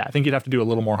Okay, I think you'd have to do a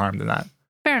little more harm than that.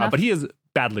 fair enough. But he is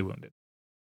badly wounded.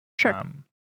 Sure.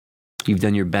 You've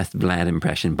done your best Vlad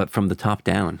impression, but from the top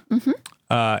down.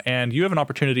 And you have an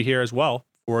opportunity here as well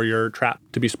for your trap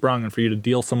to be sprung and for you to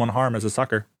deal someone harm as a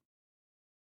sucker.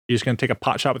 You're just going to take a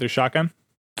pot shot with your shotgun?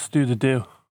 Let's do the do.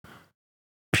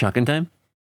 Shotgun time.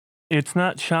 It's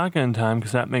not shotgun time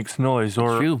because that makes noise.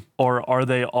 True. Or are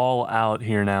they all out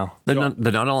here now? They're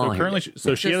not all So here. currently, she had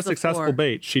a Just the successful 4.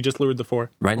 bait. She just lured the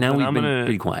 4. Right now, then we've I'm been gonna-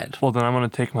 pretty quiet. Well, then I'm gonna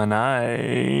take my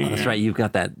knife. Oh, that's right. You've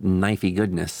got that knifey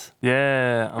goodness.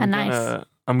 Yeah,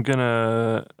 I'm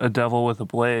gonna a devil with a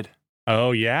blade.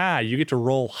 Oh, yeah. You get to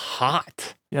roll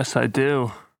hot. Yes, I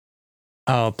do.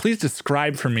 Oh, please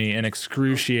describe for me in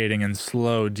excruciating and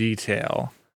slow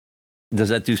detail. Does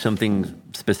that do something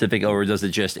specific, or does it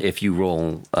just if you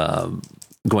roll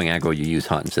going aggro, you use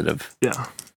hot instead of? Yeah.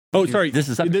 Oh, sorry. This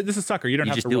is sucker. This is sucker. You don't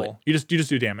You have just to do roll. You just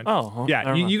do damage. Oh, yeah.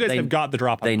 never mind. You guys They- have got the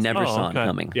drop on They this. never Oh, saw okay. it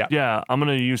coming. Yeah. Yeah, I'm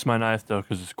gonna use my knife though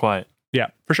because it's quiet. Yeah,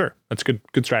 for sure. That's good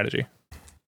strategy.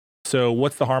 So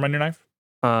what's the harm on your knife?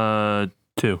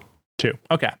 2. 2.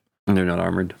 Okay. And they're not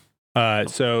armored.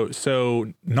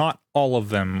 So not all of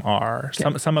them are.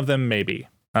 Some of them maybe.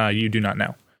 You do not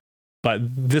know. But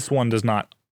this one does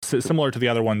not. Similar to the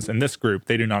other ones in this group,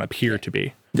 they do not appear to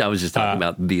be. I was just talking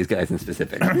about these guys in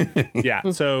specific. Yeah.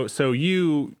 So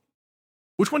you,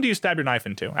 which one do you stab your knife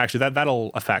into? Actually, that'll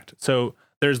affect. So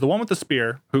there's the one with the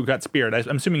spear who got speared.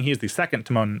 I'm assuming he is the second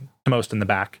to most in the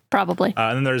back. Probably.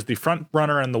 And then there's the front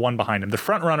runner and the one behind him. The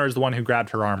front runner is the one who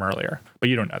grabbed her arm earlier, but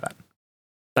you don't know that.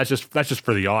 That's just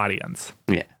for the audience.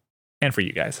 Yeah. And for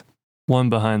you guys. One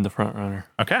behind the front runner.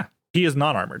 Okay. He is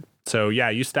not armored. So yeah,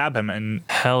 you stab him and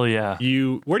Hell yeah.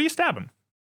 where do you stab him?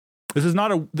 This is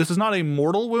not a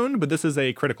mortal wound, but this is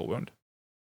a critical wound.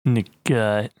 In the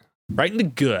gut. Right in the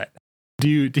gut. Do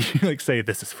you like say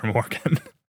this is for Morgan?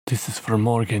 This is for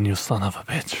Morgan, you son of a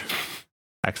bitch.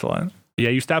 Excellent. Yeah,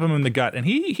 you stab him in the gut and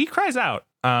he cries out.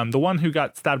 The one who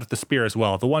got stabbed with the spear as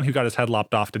well. The one who got his head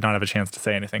lopped off did not have a chance to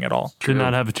say anything at all. Did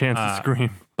not have a chance to scream.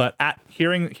 But at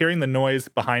hearing the noise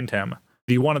behind him,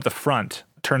 the one at the front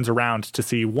turns around to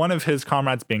see one of his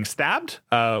comrades being stabbed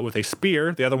with a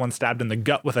spear, the other one stabbed in the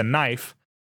gut with a knife,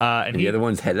 and the other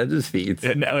one's head at his feet.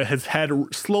 his head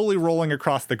slowly rolling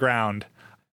across the ground,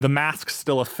 the mask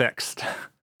still affixed.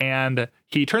 And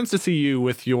he turns to see you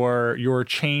with your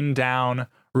chain down,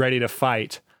 ready to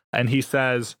fight, and he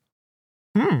says,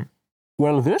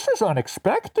 Well, this is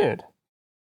unexpected.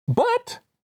 But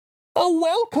a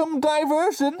welcome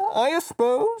diversion, I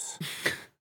suppose.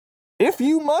 If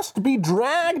you must be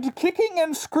dragged kicking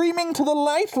and screaming to the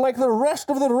light like the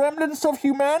rest of the remnants of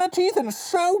humanity, then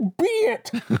so be it.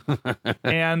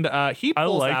 and he I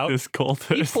pulls like out this he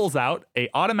cultist. pulls out a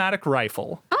automatic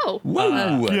rifle. Oh,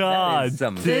 Whoa! God that is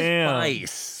some damn.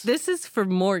 spice. This is for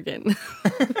Morgan.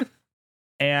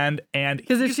 And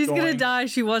Because if he's she's going to going- die,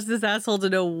 she wants this asshole to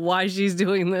know why she's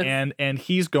doing this. and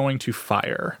he's going to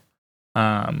fire.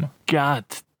 God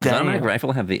Does automatic damn.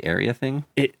 rifle have the area thing?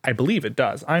 I believe it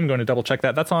does. I'm going to double check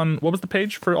that. That's on, what was the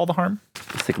page for all the harm?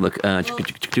 Let's take a look.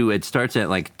 It starts at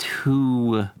like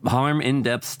 2. Harm in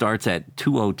depth starts at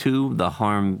 202. The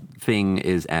harm thing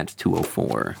is at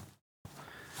 204.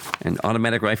 And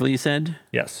automatic rifle, you said?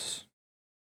 Yes.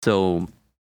 So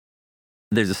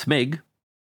there's a SMIG.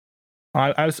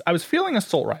 I was feeling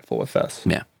assault rifle with this.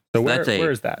 Yeah. So That's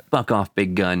where is that? Fuck off,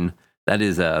 big gun. That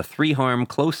is a 3 harm,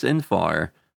 close and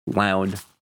far, loud,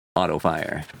 auto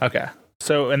fire. Okay.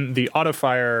 So, and the auto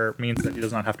fire means that he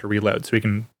does not have to reload, so he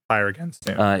can fire again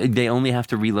soon. They only have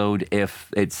to reload if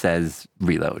it says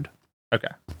reload. Okay.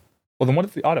 Well, then what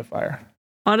is the auto fire?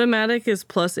 Automatic is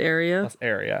plus area. Plus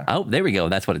area. Oh, there we go.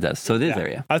 That's what it does. So it is Yeah.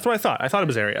 area. That's what I thought. I thought it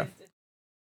was area.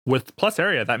 With plus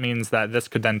area, that means that this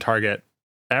could then target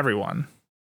everyone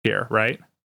here, right?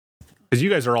 Because you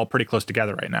guys are all pretty close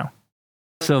together right now.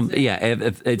 So yeah,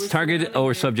 if its target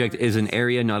or subject is an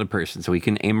area, not a person, so he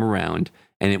can aim around,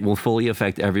 and it will fully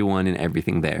affect everyone and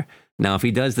everything there. Now, if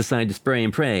he does decide to spray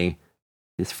and pray,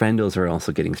 his friendos are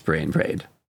also getting spray and prayed.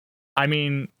 I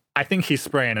mean, I think he's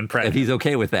spraying and praying. If he's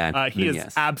okay with that, He then is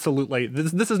yes. absolutely.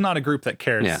 This is not a group that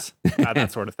cares Yeah. about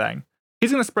that sort of thing.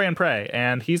 He's gonna spray and pray,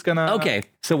 and he's gonna. Okay,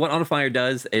 so what autofire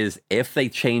does is if they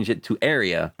change it to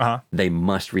area, they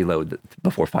must reload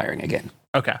before firing again.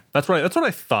 Okay, that's what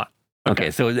I thought. Okay,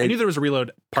 so I knew there was a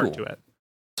reload part to it.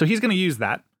 So he's gonna use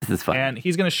that, this is fun. and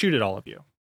he's gonna shoot at all of you.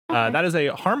 That is a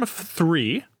harm of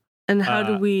 3. And how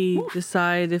do we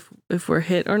decide if we're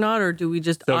hit or not, or do we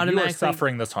just So automatically? you are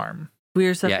suffering this harm. We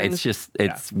are suffering. Yeah, it's just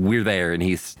we're there, and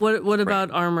he's What about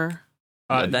armor?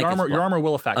 Your armor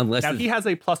will affect. Unless now he has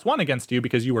a +1 against you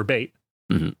because you were bait.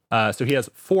 Mhm. So he has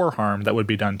 4 harm that would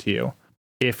be done to you.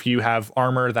 If you have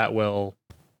armor that will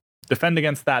defend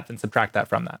against that, then subtract that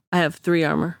from that. I have 3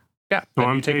 armor. Yeah, So then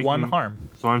I'm you take 1 taking- harm.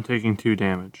 So I'm taking 2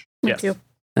 damage. Yes. you.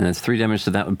 and that's 3 damage.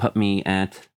 So that would put me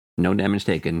at no damage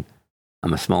taken.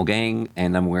 I'm a small gang,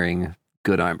 and I'm wearing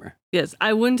good armor. Yes,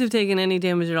 I wouldn't have taken any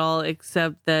damage at all,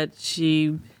 except that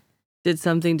she did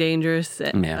something dangerous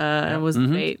and was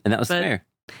Mhm. bait. And that was But- fair.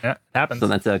 Yeah, it happens. So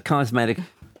that's a cosmetic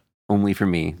only for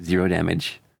me. 0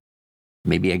 damage.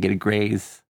 Maybe I get a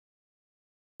graze.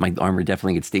 My armor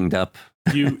definitely gets dinged up.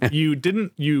 you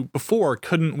before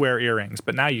couldn't wear earrings,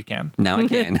 but now you can. Now I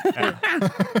can.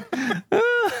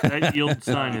 That yield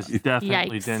sign is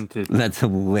definitely Yikes. dented. That's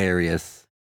hilarious.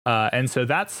 And so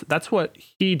that's what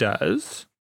he does.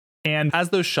 And as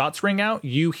those shots ring out,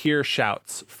 you hear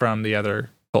shouts from the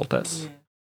other cultists.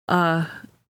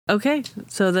 Okay,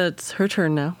 so that's her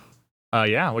turn now.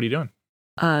 Yeah, what are you doing?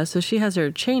 So she has her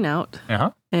chain out,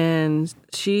 Uh-huh. and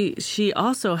she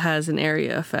also has an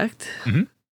area effect Mhm.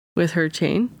 with her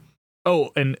chain.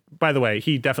 Oh, and by the way,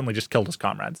 he definitely just killed his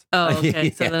comrades. Oh, okay.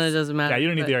 So Yes. then it doesn't matter. Yeah, you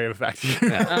don't need but- the area of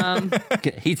effect.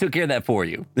 Okay, he took care of that for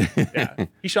you. Yeah,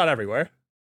 he shot everywhere.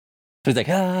 So he's like,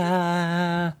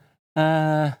 huh.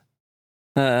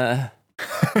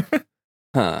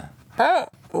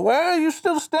 Why are you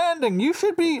still standing? You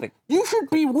should be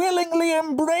willingly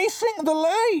embracing the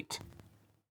light.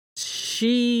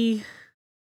 So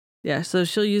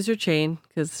she'll use her chain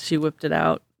because she whipped it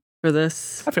out for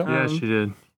this. I feel Yeah, she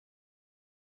did.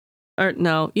 Or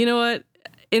no, you know what?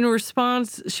 In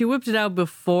response, she whipped it out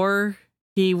before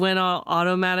he went all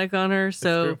automatic on her.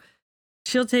 So true.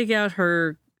 she'll take out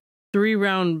her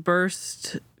 3-round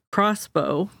burst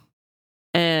crossbow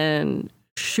and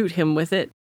shoot him with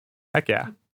it. Heck yeah.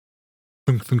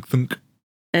 Thunk, thunk, thunk.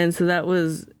 And so that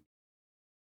was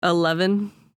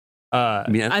 11. I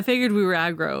mean, I figured we were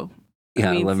aggro. yeah,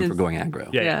 I mean, 11 for since- going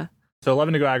aggro. Yeah. Yeah. So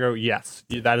 11 to go aggro, yes.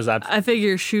 That is absolutely. I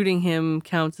figure shooting him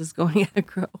counts as going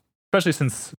aggro. Especially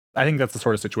since I think that's the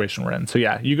sort of situation we're in. So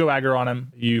yeah, you go aggro on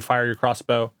him, you fire your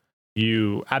crossbow,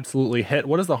 you absolutely hit.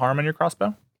 What is the harm on your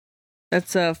crossbow?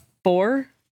 That's a 4.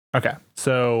 Okay,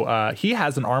 so he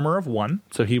has an armor of 1,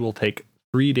 so he will take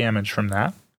 3 damage from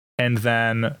that. And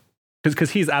then,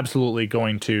 because he's absolutely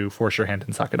going to force your hand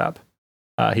and suck it up.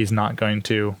 He's not going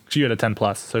to, because you had a 10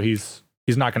 plus, so he's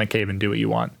not going to cave and do what you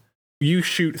want. You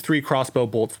shoot 3 crossbow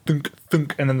bolts, thunk,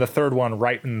 thunk, and then the third one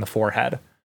right in the forehead.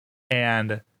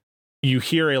 And you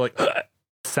hear a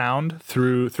sound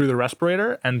through the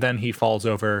respirator, and then he falls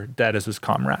over dead as his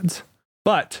comrades.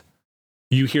 But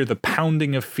you hear the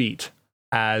pounding of feet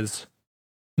as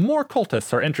more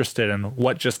cultists are interested in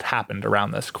what just happened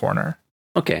around this corner.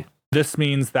 Okay. This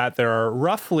means that there are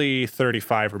roughly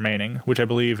 35 remaining, which I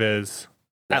believe is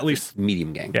at least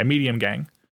medium gang. medium gang.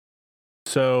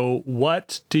 So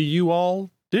what do you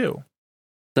all do?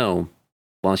 So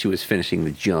while she was finishing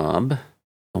the job,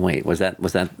 oh wait, was that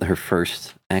her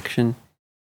first action?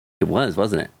 It was,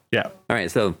 wasn't it? Yeah. All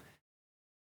right, so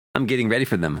I'm getting ready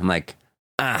for them. I'm like,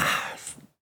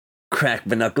 crack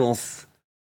my knuckles,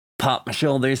 pop my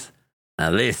shoulders.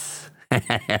 Now this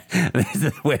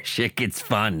is where shit gets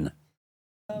fun.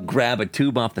 Grab a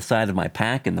tube off the side of my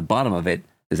pack, and the bottom of it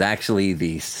is actually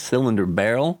the cylinder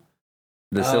barrel,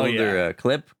 the cylinder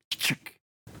clip.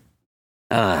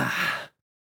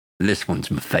 This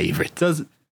one's my favorite.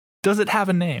 Does it have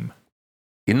a name?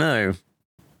 You know,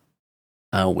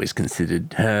 I always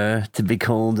considered her to be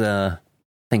called, I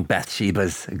think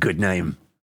Bathsheba's a good name.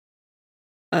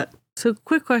 So,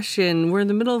 quick question. We're in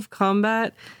the middle of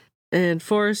combat, and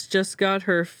Forrest just got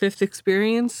her 5th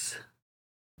experience.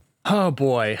 Oh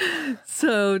boy.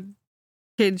 So,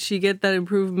 can she get that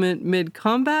improvement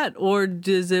mid-combat, or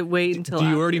does it wait until Do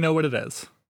you after? already know what it is?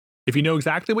 If you know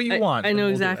exactly what you want, I then know we'll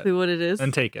do exactly it. what it is.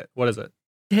 Then take it. What is it?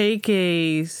 Take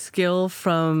a skill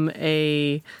from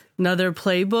another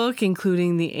playbook,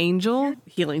 including the Angel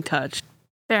Healing Touch.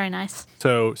 Very nice.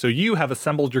 So you have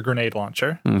assembled your grenade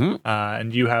launcher, Mm-hmm.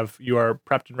 and you are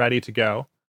prepped and ready to go.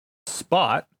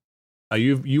 Spot,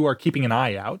 you are keeping an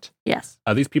eye out. Yes.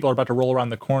 These people are about to roll around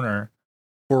the corner.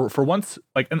 For once,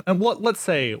 let's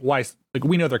say why,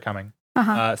 we know they're coming.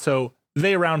 Uh-huh. So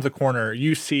they round the corner.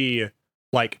 You see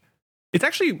like, it's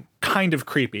actually kind of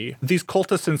creepy. These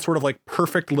cultists in sort of like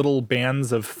perfect little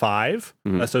bands of 5,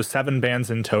 so 7 bands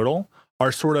in total,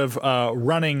 are sort of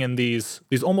running in these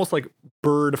almost like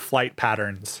bird flight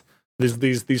patterns,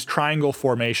 these triangle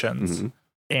formations,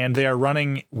 and they are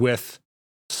running with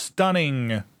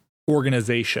stunning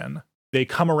organization. They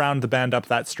come around the bend up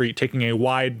that street, taking a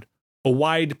wide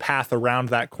path around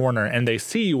that corner, and they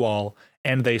see you all,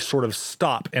 and they sort of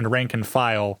stop in rank and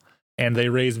file, and they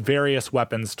raise various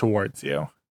weapons towards you.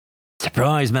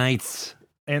 Surprise, mates.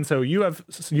 And so you have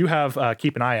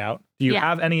keep an eye out. Do you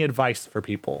have any advice for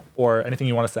people or anything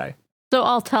you want to say? So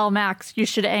I'll tell Max you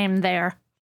should aim there.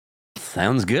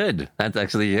 Sounds good. That's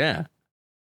actually, yeah.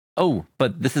 Oh,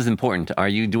 but this is important. Are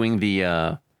you doing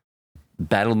the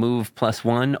battle move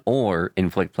 +1 or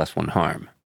inflict +1 harm?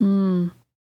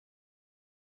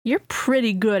 You're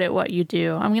pretty good at what you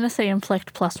do. I'm going to say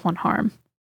inflict +1 harm.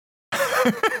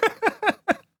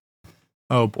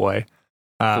 Oh, boy.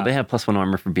 So they have +1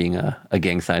 armor for being a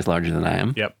gang size larger than I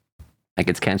am. Yep. That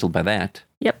gets canceled by that.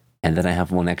 Yep. And then I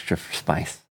have 1 extra for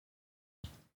spice.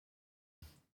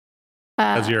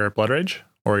 As your blood rage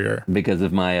or your Because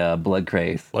of my blood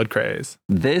craze. blood craze?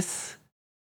 This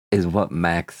is what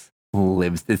Max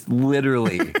lives. It's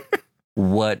literally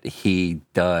what he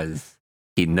does.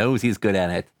 He knows he's good at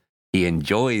it. He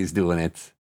enjoys doing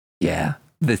it. Yeah,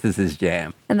 this is his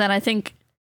jam. And then I think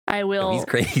I will. He's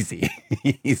crazy.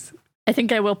 I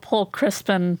think I will pull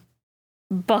Crispin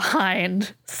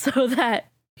behind so that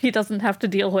he doesn't have to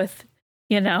deal with,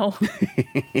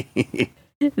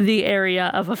 the area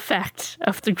of effect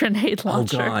of the grenade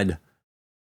launcher. Oh God!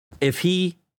 If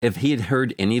he had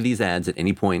heard any of these ads at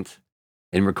any point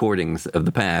in recordings of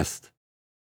the past,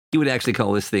 he would actually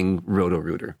call this thing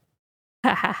Roto-Rooter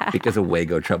because of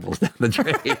Wago troubles down the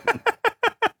drain.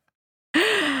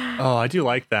 Oh, I do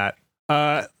like that.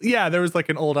 Yeah, there was like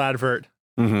an old advert.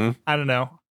 I don't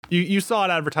know. You saw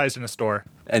it advertised in a store,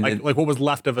 And like what was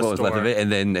left of a what store. was left of it,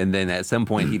 and then at some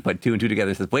point he put 2 and 2 together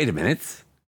and says, "Wait a minute,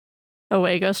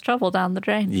 Away goes trouble down the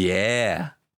drain.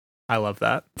 yeah, I love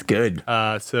that. it's good."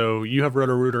 So you have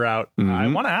Roto-Rooter out. I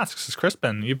want to ask, is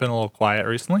Crispin, you've been a little quiet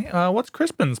recently. What's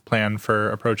Crispin's plan for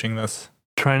approaching this?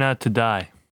 Try not to die.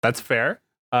 That's fair.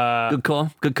 Good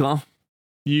call. Good call.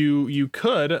 You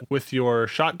could, with your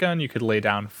shotgun, you could lay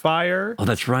down fire. Oh,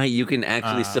 that's right. You can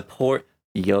actually support.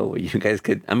 Yo, you guys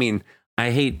could. I mean,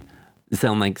 I hate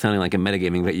sounding like a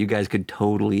metagaming, but you guys could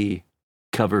totally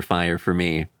cover fire for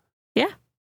me. Yeah.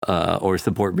 Or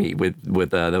support me with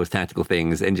those tactical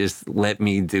things, and just let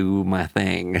me do my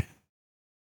thing.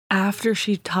 After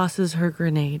she tosses her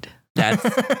grenade.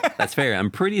 That's fair.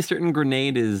 I'm pretty certain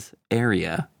grenade is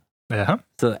area. Yeah.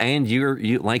 So, and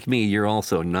you like me, you're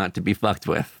also not to be fucked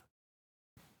with.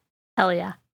 Hell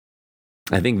yeah.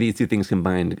 I think these 2 things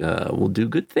combined will do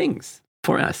good things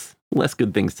for us, less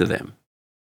good things to them.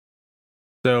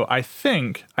 So I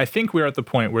think we're at the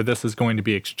point where this is going to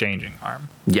be exchanging harm.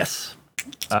 Yes.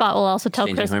 Spot will also tell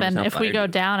Exchanging harm is Crispin, not if we fired. go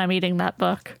down, I'm eating that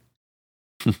book.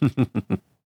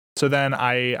 So then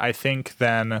I think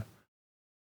then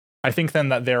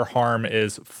that their harm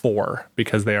is 4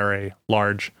 because they are a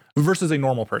large versus a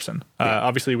normal person.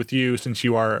 Obviously, with you, since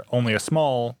you are only a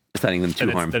small, Assigning them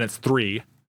 2 harm. then it's 3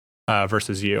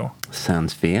 versus you,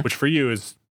 Sounds fair. which for you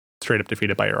is straight up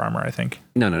defeated by your armor, I think.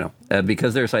 No.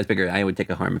 Because they're a size bigger, I would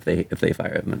take a harm if they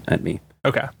fire at me.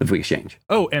 Okay. If we exchange.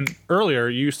 Oh, and earlier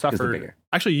you they're suffered. bigger.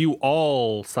 Actually, you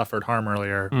all suffered harm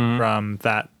earlier from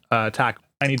that attack.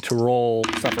 I need to roll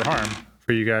suffer harm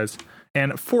for you guys,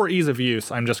 and for ease of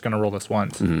use, I'm just going to roll this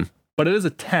once. But it is a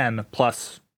 10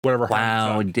 plus whatever.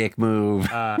 Wow, harm. dick move.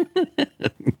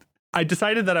 I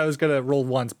decided that I was going to roll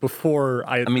once before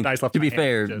I mean, dice left to my be hand.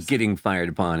 fair, Just- getting fired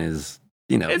upon is,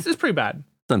 it's it's pretty bad.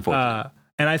 unfortunate.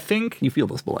 And I think You feel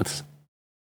those bullets.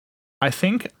 I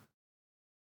think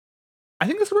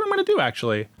this is what I'm going to do.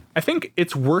 Actually, I think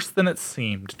it's worse than it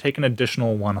seemed. Take an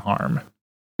additional 1 harm.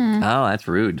 Oh, that's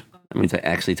rude. That means I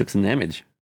actually took some damage.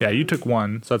 Yeah, you took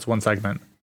 1, so that's 1 segment.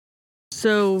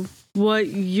 So what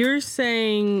you're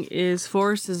saying is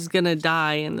Forrest is gonna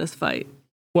die in this fight.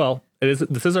 Well, this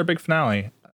is our big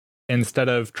finale. Instead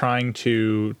of trying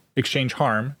to exchange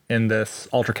harm in this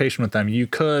altercation with them, you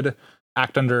could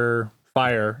act under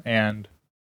fire and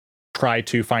try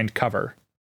to find cover,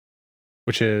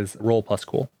 which is roll plus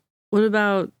cool. What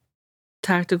about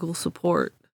tactical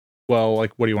support? Well,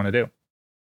 like, what do you want to do?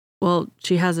 Well,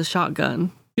 she has a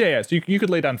shotgun. Yeah. So you could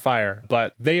lay down fire,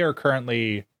 but they are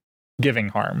currently giving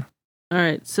harm All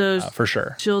right, so for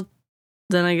sure.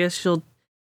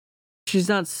 she's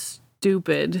not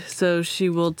stupid, so she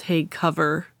will take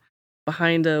cover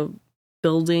behind a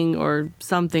building or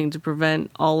something to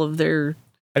prevent all of their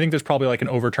I think there's probably like an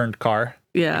overturned car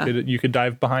Yeah. you could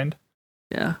dive behind.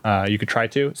 Yeah. You could try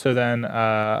to. So then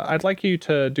I'd like you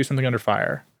to do something under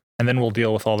fire, and then we'll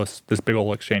deal with all this big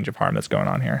old exchange of harm that's going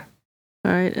on here.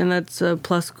 All right. And that's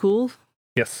plus cool.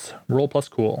 Yes, roll plus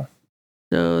cool.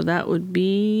 So that would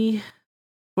be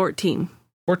 14.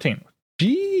 14.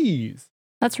 Jeez.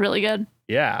 That's really good.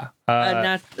 Yeah.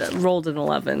 Not rolled an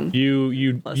 11.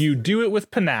 You plus do it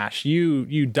with panache.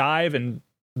 You dive and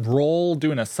roll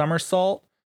doing a somersault,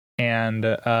 and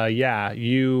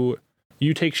you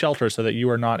take shelter so that you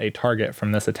are not a target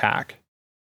from this attack.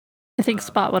 I think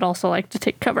Spot would also like to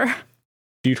take cover.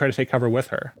 Do you try to take cover with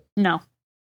her? No.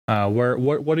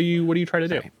 What do you try to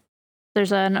do? Sorry.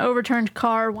 There's an overturned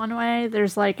car one way.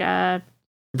 There's like a,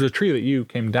 There's a tree that you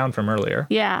came down from earlier.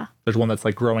 yeah. There's one that's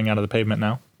like growing out of the pavement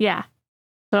now. Yeah.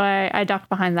 So I duck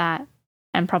behind that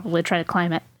and probably try to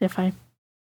climb it if I.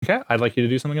 Okay, I'd like you to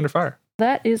do something under fire.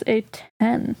 That is a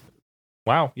 10.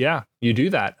 Wow, yeah, you do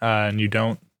that, and you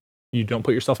don't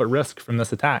put yourself at risk from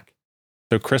this attack.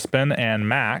 So Crispin and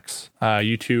Max,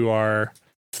 you two are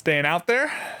staying out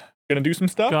there, gonna do some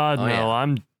stuff. God, Oh, no, yeah.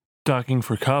 I'm ducking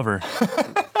for cover.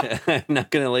 I'm not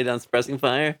going to lay down suppressing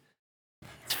fire.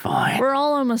 It's fine. We're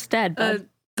all almost dead. bud.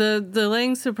 The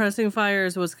laying suppressing fire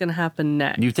is what's going to happen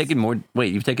next. You've taken more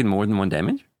than one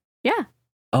damage? Yeah.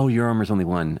 Oh, your armor's only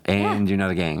one, and you're not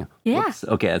a gang. Yeah. Whoops.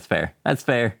 Okay, that's fair. That's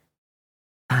fair.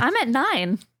 I'm at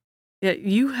 9. Yeah,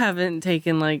 you haven't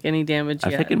taken like any damage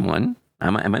I've yet. taken one.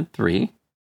 I'm at 3.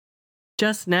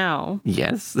 Just now.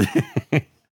 Yes.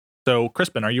 So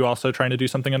Crispin, are you also trying to do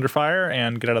something under fire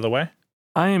and get out of the way?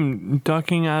 I am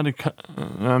ducking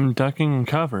I'm ducking in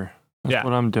cover. That's Yeah.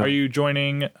 what I'm doing. Are you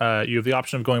joining? You have the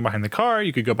option of going behind the car.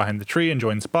 You could go behind the tree and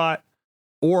join Spot.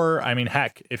 Or, I mean,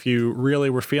 heck, if you really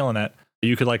were feeling it,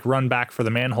 you could like run back for the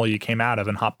manhole you came out of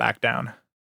and hop back down.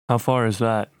 How far is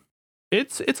that?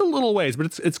 It's a little ways,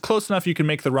 but it's close enough you can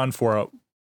make the run for it.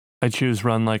 I choose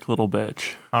run like little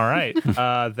bitch. All right.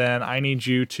 Then I need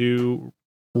you to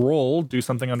do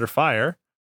something under fire,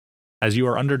 as you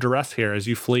are under duress here as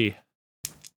you flee.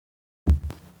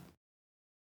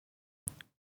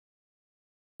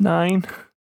 9.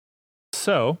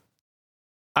 So,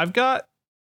 I've got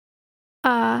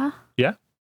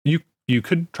you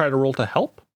could try to roll to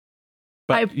help,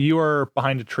 but you are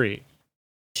behind a tree.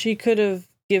 She could have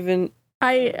given.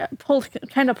 I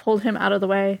kind of pulled him out of the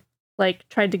way, like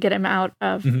tried to get him out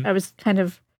of. Mhm. I was kind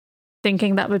of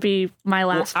thinking that would be my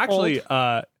last. Well, actually,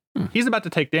 hold. he's about to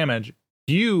take damage.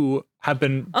 You have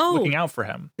been Oh. looking out for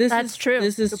him. That's true.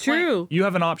 This is Good point. true. You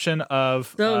have an option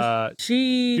of So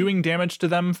she doing damage to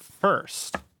them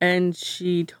first. and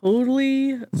she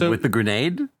totally. So, With the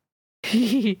grenade?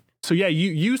 so yeah,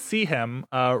 you see him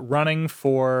running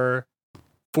for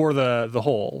the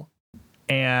hole,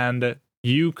 and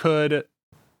you could.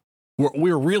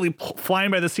 We're really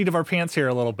flying by the seat of our pants here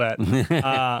a little bit,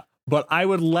 but I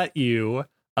would let you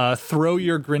throw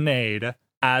your grenade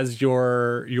as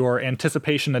your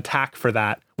anticipation attack for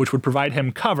that, which would provide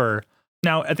him cover.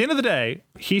 Now, at the end of the day,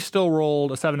 he still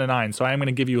rolled a 7 to 9, so I am going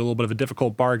to give you a little bit of a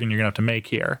difficult bargain you're going to have to make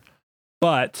here.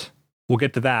 But we'll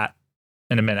get to that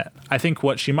in a minute. I think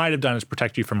what she might have done is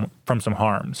protect you from some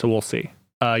harm, so we'll see.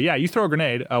 Yeah, you throw a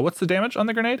grenade. What's the damage on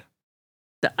the grenade?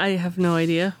 I have no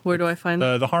idea. Where do I find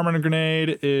that? The harm on a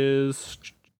grenade is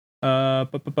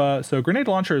so grenade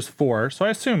launcher is 4. So I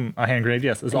assume a hand grenade,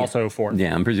 yes, is also 4.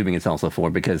 Yeah, I'm presuming it's also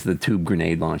 4 because the tube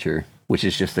grenade launcher, which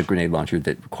is just a grenade launcher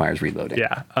that requires reloading.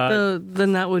 Yeah, So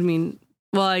then that would mean.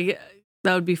 Well,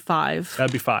 that would be 5.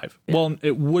 that'd be 5. Yeah. Well,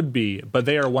 it would be, but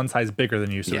they are one size bigger than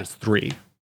you, so Yeah. it's 3.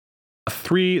 A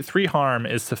 3 harm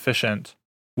is sufficient.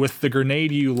 With the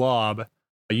grenade you lob,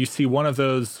 you see one of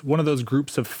those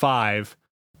groups of 5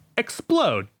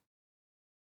 explode.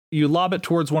 You lob it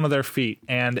towards one of their feet,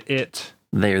 and it.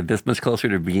 They're this much closer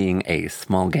to being a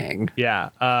small gang. Yeah,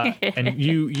 and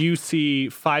you see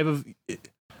 5 of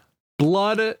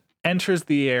blood enters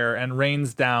the air and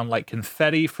rains down like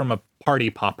confetti from a party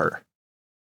popper.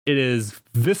 It is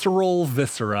visceral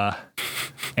viscera,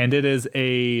 and it is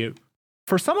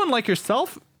for someone like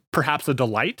yourself, perhaps a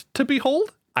delight to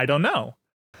behold. I don't know,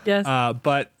 Yes.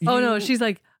 but Oh no, she's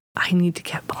like, I need to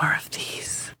get more of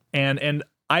these. and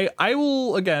I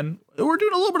will, again, we're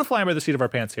doing a little bit of flying by the seat of our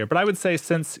pants here, but I would say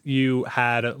since you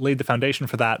had laid the foundation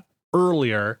for that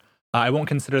earlier, I won't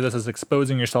consider this as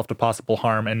exposing yourself to possible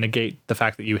harm and negate the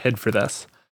fact that you hid for this.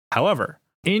 However,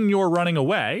 in your running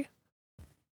away,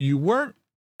 you weren't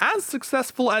as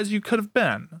successful as you could have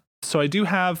been. So I do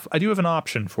have an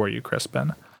option for you,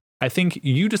 Crispin. I think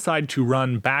you decide to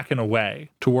run back and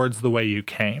away towards the way you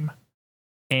came.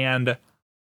 And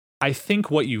I think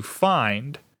what you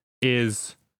find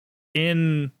is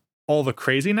in all the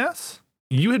craziness,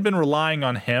 you had been relying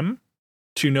on him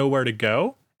to know where to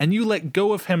go, and you let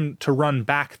go of him to run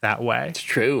back that way. It's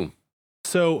true.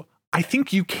 So I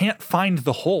think you can't find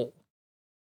the hole.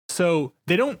 So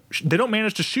they don't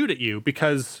manage to shoot at you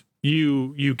because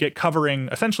you get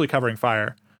essentially covering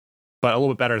fire, but a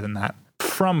little bit better than that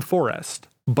from Forrest.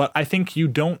 But I think you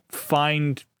don't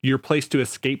find your place to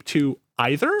escape to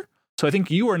either. So I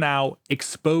think you are now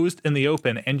exposed in the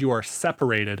open and you are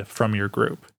separated from your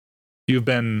group. You've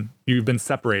been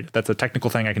separated. That's a technical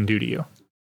thing I can do to you.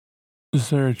 Is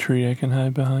there a tree I can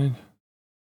hide behind?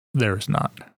 There is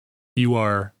not. You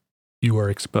are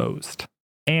exposed.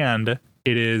 And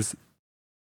it is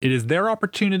their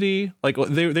opportunity. Like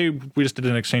we just did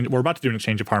an exchange. We're about to do an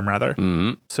exchange of harm rather.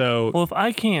 Mhm. So Well, if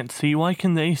I can't see, why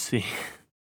can they see?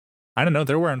 I don't know.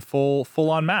 They're wearing full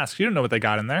on masks. You don't know what they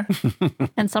got in there.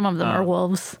 And some of them are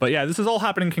wolves. But yeah, this is all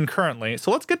happening concurrently.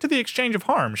 So let's get to the exchange of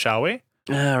harm, shall we?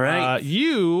 All right.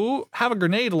 You have a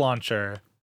grenade launcher.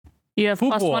 You have Foo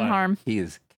plus boy. 1 harm. He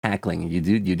is cackling. You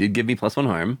did give me +1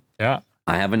 harm. Yeah.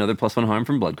 I have another +1 harm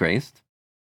from Bloodcrazed.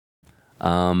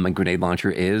 A grenade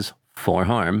launcher is 4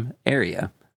 harm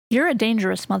area. You're a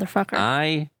dangerous motherfucker.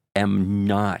 I am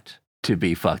not to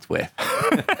be fucked with.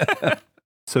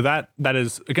 So that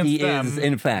is against He them. is,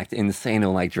 in fact,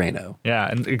 insano like Drano. Yeah,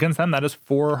 and against them, that is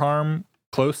 4 harm,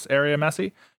 close area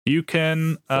messy. You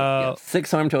can, Yeah,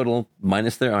 6 harm total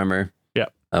minus their armor.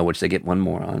 Yep. Which they get 1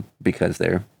 more on because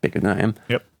they're bigger than I am.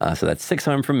 Yep. So that's 6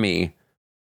 harm from me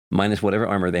minus whatever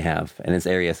armor they have in its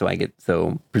area.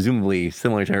 So presumably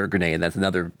similar to her grenade, that's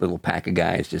another little pack of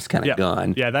guys just kind of Yeah.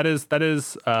 gone. yeah, that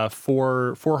is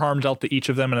 4 harm dealt to each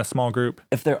of them in a small group.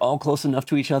 If they're all close enough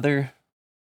to each other,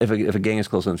 if a gang is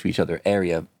close enough to each other,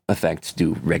 area effects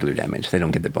do regular damage. They don't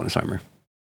get their bonus armor.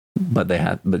 But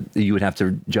you would have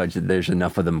to judge that there's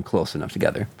enough of them close enough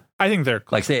together. I think they're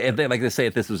Like say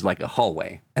if this was like a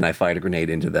hallway and I fired a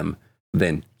grenade into them,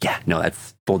 then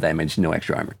that's full damage, no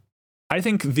extra armor. I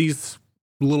think these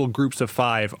little groups of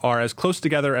 5 are as close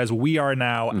together as we are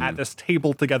now at this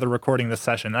table together recording this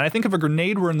session. And I think if a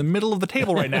grenade were in the middle of the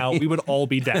table right now, we would all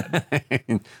be dead.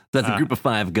 That's a group of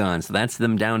 5 gone, so that's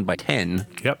them down by 10.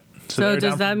 Yep. So they're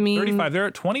does down that from mean- 35? They're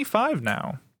at 25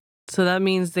 now. So that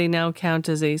means they now count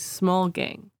as a small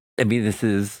gang. I mean, this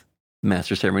is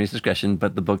Master Ceremony's discretion,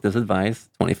 but the book does advise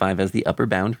 25 as the upper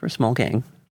bound for a small gang.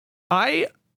 I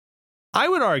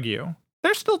would argue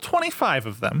there's still 25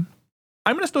 of them.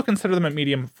 I'm going to still consider them at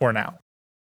medium for now.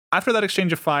 After that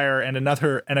exchange of fire and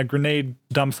a grenade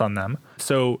dumps on them.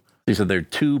 So So they're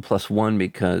 2 + 1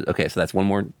 because so that's one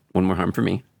more harm for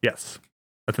me. yes,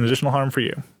 that's an additional harm for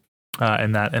you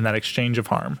in that exchange of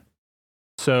harm.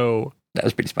 So That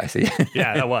was pretty spicy.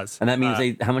 yeah, that was. And that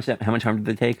means how much harm did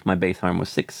they take? My base harm was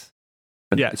 6.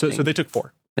 Yeah, so they took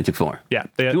 4. They took 4. Yeah,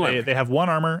 Two armor. they have 1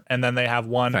 armor, and then they have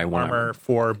one Sorry, one armor armor.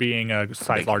 for being a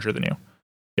size Big. larger than you.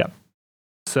 Yep.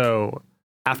 So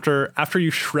after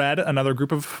you shred another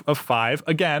group of 5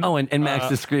 again. Oh, and Max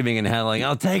is screaming and howling,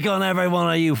 "I'll take on every one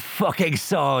of you fucking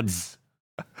swords!"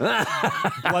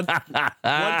 blood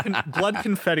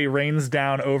confetti rains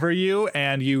down over you,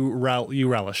 and you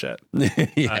relish it.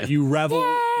 Yeah. You revel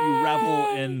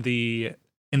in the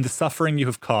suffering you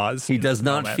have caused. He in does this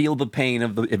not moment. feel the pain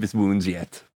of his wounds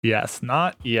yet. Yes,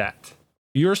 not yet.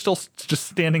 You're still just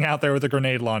standing out there with a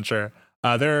grenade launcher.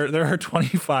 There are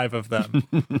 25 of them,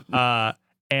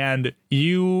 and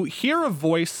you hear a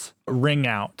voice ring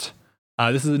out.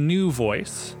 This is a new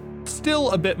voice, still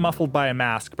a bit muffled by a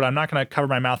mask, but I'm not going to cover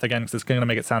my mouth again because it's going to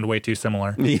make it sound way too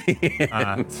similar.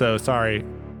 So sorry,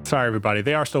 everybody.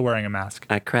 They are still wearing a mask.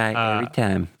 I cry every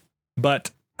time. But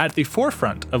at the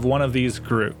forefront of one of these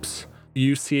groups,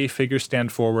 you see a figure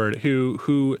stand forward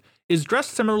who is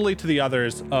dressed similarly to the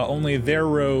others, only their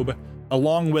robe,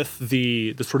 along with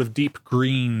the sort of deep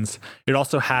greens, it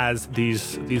also has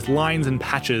these lines and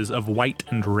patches of white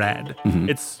and red.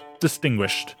 It's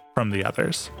distinguished from the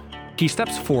others. He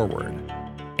steps forward,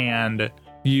 and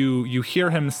you hear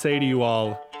him say to you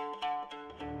all,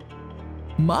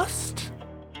 "Must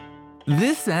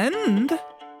this end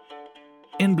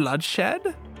in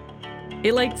bloodshed?"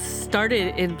 It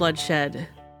started in bloodshed,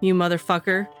 you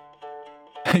motherfucker.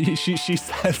 she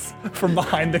says from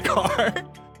behind the car.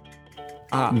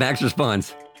 Max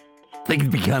responds, "Think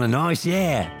it'd be kind of nice,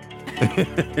 yeah."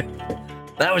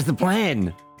 That was the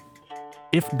plan.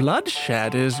 If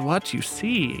bloodshed is what you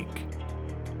seek,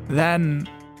 then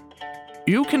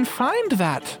you can find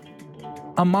that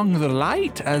among the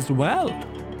light as well.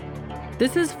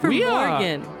 This is for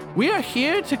Morgan. We are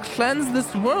here to cleanse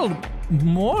this world.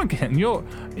 Morgan, your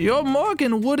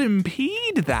Morgan would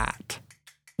impede that.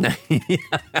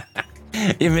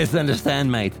 You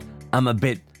misunderstand, mate. I'm a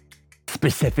bit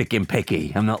specific and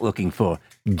picky. I'm not looking for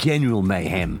general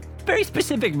mayhem. Very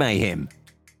specific mayhem.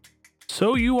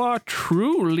 So you are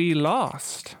truly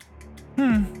lost.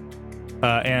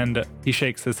 And he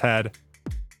shakes his head.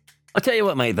 I'll tell you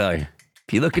what, mate, though. If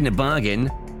you're looking to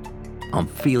bargain, I'm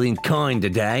feeling kind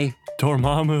today.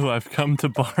 Dormammu, I've come to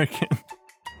bargain.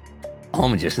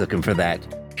 I'm just looking for that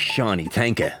shiny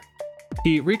tanker.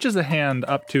 He reaches a hand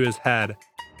up to his head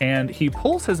and he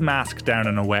pulls his mask down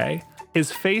and away. His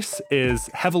face is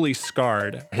heavily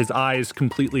scarred, his eyes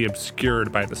completely obscured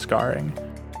by the scarring.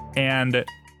 And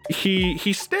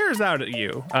he stares out at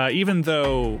you. Even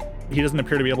though he doesn't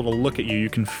appear to be able to look at you, you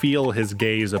can feel his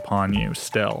gaze upon you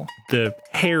still. The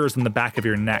hairs in the back of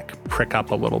your neck prick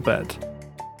up a little bit.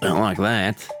 Don't like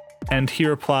that. And he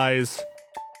replies,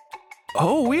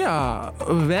 "Oh, we are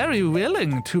very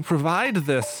willing to provide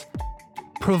this,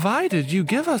 provided you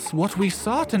give us what we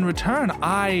sought in return.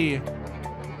 I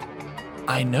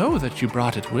know that you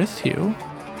brought it with you."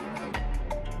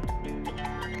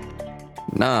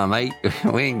 Nah, mate,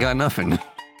 we ain't got nothing.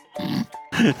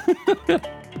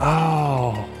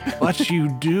 Oh, but you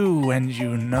do, and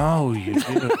you know you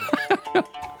do.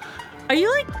 Are you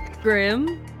like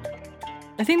Grim?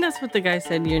 I think that's what the guy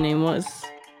said your name was.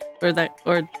 Or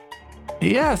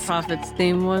Yes, prophet's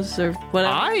name was, or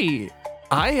whatever. I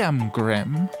am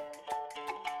Grim.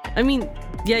 I mean,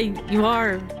 yeah, you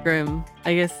are Grim.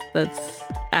 I guess that's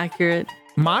accurate.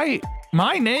 My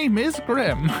name is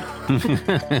Grim.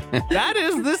 That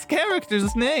is this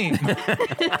character's name.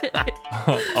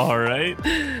 All right.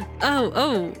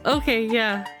 Oh, okay,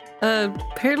 yeah.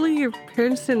 Apparently your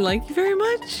parents didn't like you very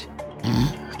much?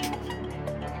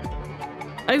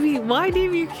 I mean, why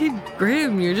name your kid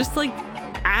Grim? You're just like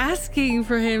asking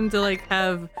for him to like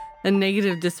have a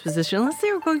negative disposition. Unless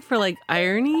they were going for like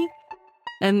irony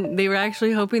and they were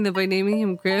actually hoping that by naming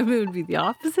him Grim it would be the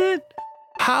opposite.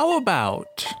 How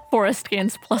about Forrest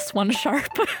gains +1 sharp.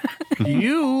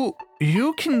 you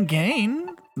can gain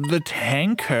the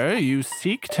tanker you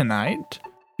seek tonight.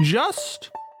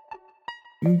 Just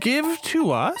give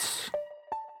to us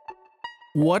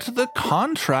what the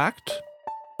contract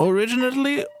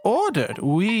originally ordered.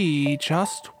 We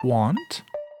just want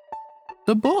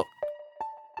the book.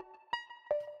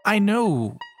 I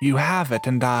know you have it,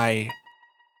 and I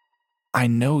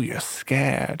know you're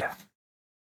scared.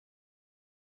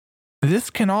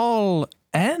 This can all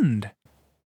end.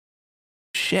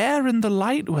 Share in the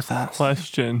light with us.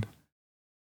 Question.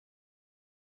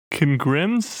 Can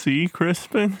Grim see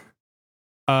Crispin?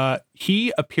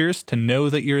 He appears to know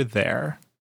that you're there.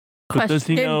 But does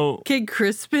he Can- know? Can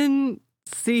Crispin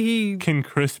see? Can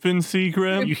Crispin see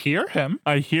Grim? You hear him.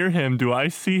 I hear him. Do I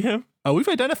see him? We've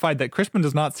identified that Crispin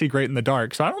does not see great in the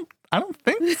dark, so I don't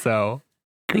think so.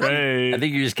 Great. I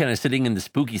think you're just kind of sitting in the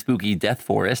spooky death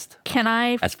forest, Can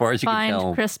I as far as you can find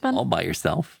tell, Crispin? all by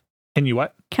yourself. Can you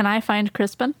what? Can I find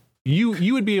Crispin? You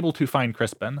would be able to find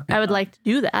Crispin. I would like to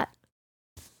do that.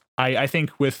 I think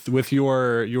with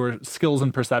your skills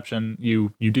and perception,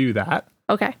 you do that.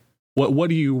 Okay. What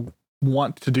do you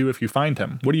want to do if you find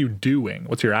him? What are you doing?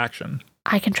 What's your action?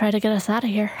 I can try to get us out of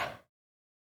here.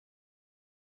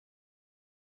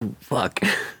 Fuck.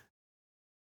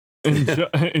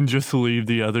 And just leave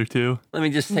the other two. Let me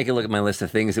just take a look at my list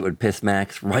of things that would piss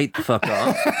Max right the fuck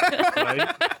off.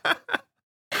 Right?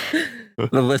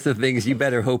 The list of things you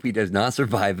better hope he does not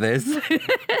survive this.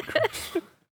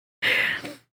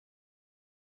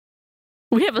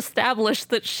 We have established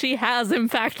that she has, in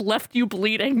fact, left you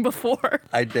bleeding before.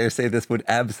 I dare say this would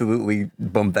absolutely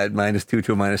bump that -2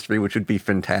 to a -3, which would be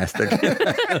fantastic.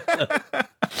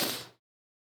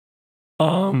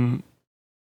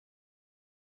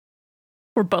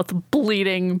 We're both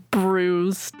bleeding,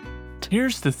 bruised,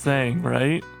 Here's the thing,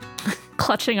 right?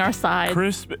 clutching our side.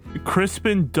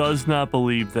 Crispin does not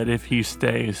believe that if he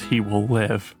stays, he will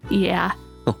live. Yeah.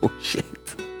 Oh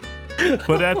shit.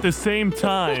 But at the same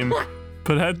time,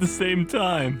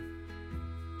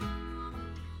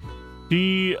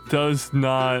 he does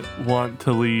not want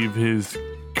to leave his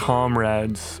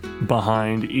comrades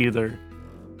behind either.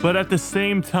 But at the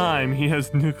same time, he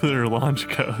has nuclear launch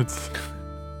codes.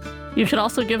 You should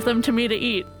also give them to me to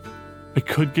eat. I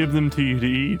could give them to you to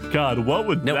eat. God, what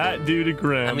would Nope. that do to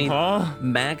Grim, I mean, huh?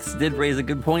 Max did raise a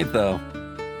good point, though.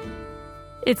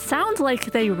 It sounds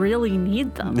like they really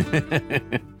need them.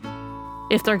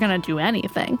 If they're going to do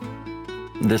anything.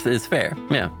 This is fair,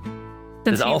 yeah.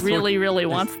 Since There's all he really, sorts- really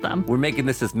wants them. We're making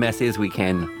this as messy as we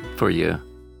can for you,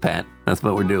 Pat. That's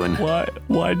what we're doing.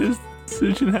 Why does the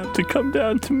decision have to come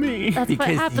down to me? That's what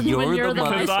Because happens you're when you're the the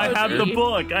motherfucker. Because I have the misogyny.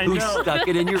 book, I Who know. stuck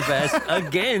it in your vest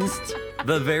against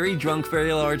the very drunk,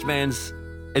 very large man's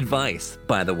advice,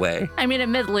 by the way. I mean,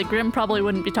 admittedly, Grim probably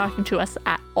wouldn't be talking to us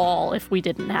at all if we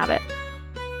didn't have it.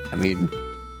 I mean,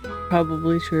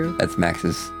 Probably true. that's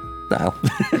Max's style.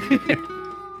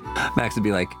 Max would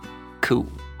be like, cool.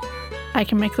 I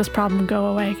can make this problem go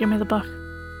away. Give me the book.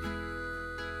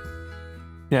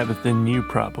 Yeah, but then you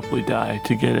probably die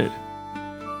to get it.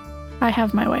 I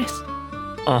have my ways.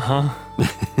 Uh-huh.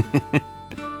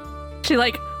 She,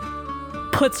 like,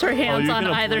 puts her hands you're on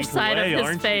gonna either blink side away, of his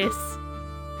aren't you? face.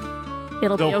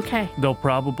 It'll be okay. They'll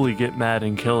probably get mad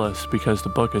and kill us because the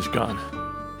book is gone.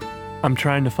 I'm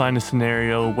trying to find a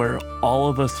scenario where all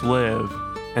of us live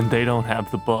and they don't have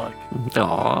the book.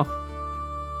 Aw.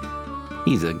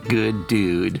 He's a good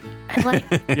dude. I like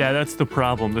Yeah, that's the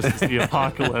problem. This is the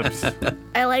apocalypse.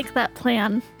 I like that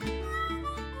plan.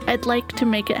 I'd like to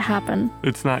make it happen.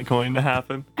 It's not going to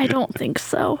happen. I don't think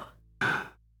so.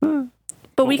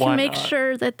 But we why can make not?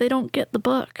 sure that they don't get the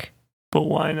book. But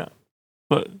why not?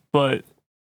 But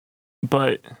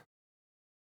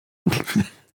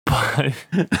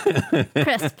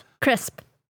Crisp.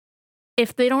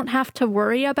 If they don't have to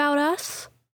worry about us,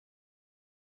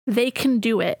 they can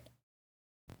do it.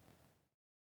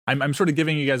 I'm sort of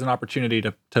giving you guys an opportunity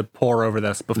to pour over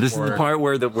this before. This is the part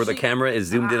where the camera is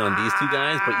zoomed in on these two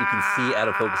guys, but you can see out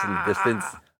of focus in the distance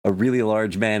a really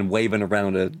large man waving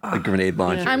around a grenade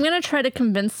launcher. I'm going to try to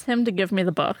convince him to give me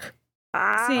the book.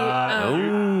 See,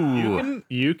 Oh,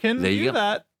 you can There you do go.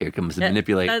 that. here comes the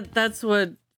manipulate. that's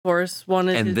what Forrest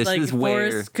wanted. And to, this like, is if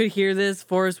where- Forrest could hear this,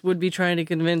 Forrest would be trying to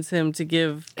convince him to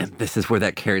give. And this is where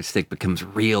that carrot stick becomes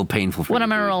real painful for What you,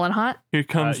 am I dude. rolling, hot? here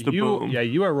comes the you, boom. Yeah,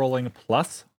 you are rolling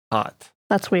plus hot.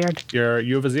 That's weird.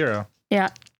 You have a 0. Yeah.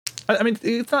 I mean,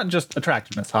 it's not just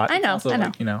attractiveness hot. I It's know, also, I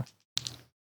know.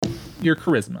 like, your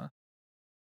charisma.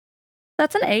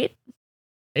 That's an 8.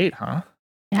 8, huh?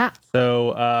 Yeah.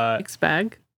 So, Mixed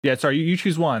bag. yeah, sorry, you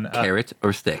choose one. Carrot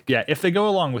or stick? Yeah, if they go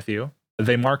along with you,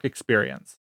 they mark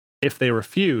experience. If they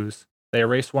refuse, they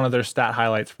erase one of their stat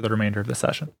highlights for the remainder of the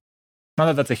session. Not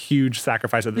that that's a huge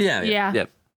sacrifice of this, Yeah.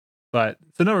 but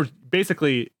so in other words,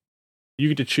 basically, you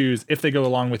get to choose if they go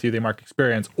along with you, they mark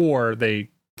experience, or they.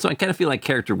 So I kind of feel like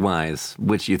character-wise,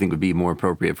 which you think would be more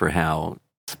appropriate for how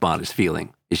Spot is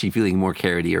feeling? Is she feeling more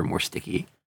carroty or more sticky?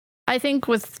 I think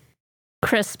with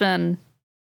Crispin,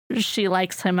 she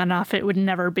likes him enough. It would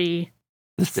never be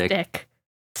The stick? stick.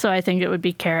 So I think it would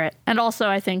be carrot. And also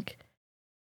I think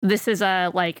this is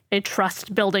a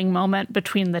trust building moment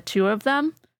between the two of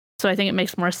them. So I think it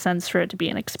makes more sense for it to be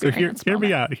an So experience. hear me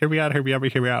moment. out. Hear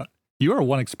me out. You are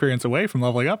one experience away from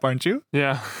leveling up, aren't you?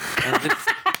 Yeah.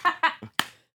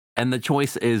 And the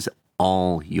choice is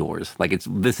all yours. Like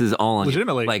this is all on you.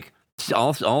 Legitimately. Like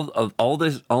all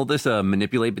this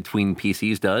manipulate between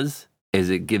PCs does is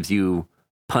it gives you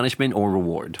punishment or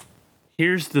reward.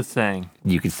 Here's the thing.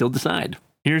 You can still decide.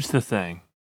 Here's the thing.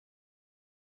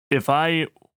 If I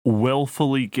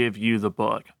willfully give you the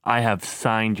book, I have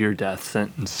signed your death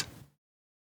sentence.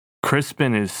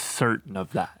 Crispin is certain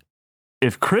of that.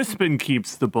 If Crispin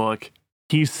keeps the book,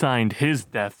 he signed his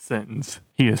death sentence.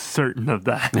 He is certain of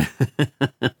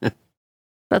that.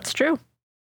 That's true.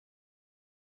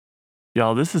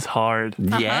 Y'all, this is hard.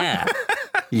 Yeah.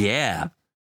 Yeah.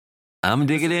 I'm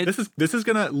digging it. This is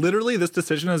gonna literally, this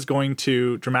decision is going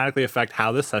to dramatically affect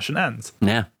how this session ends,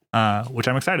 Yeah. which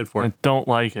I'm excited for. I don't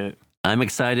like it. I'm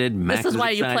excited. Max This is why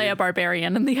you play a excited.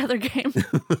 barbarian in the other game.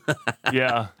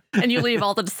 Yeah. And you leave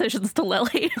all the decisions to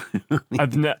Lily.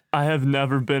 I have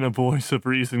never been a voice of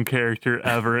reason character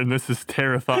ever, and this is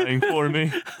terrifying for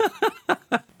me.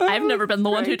 I've never been the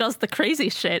one who does the crazy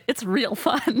shit. It's real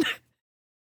fun.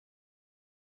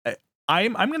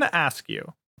 I'm gonna ask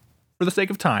you, for the sake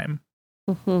of time,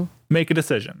 Mm-hmm. make a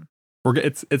decision.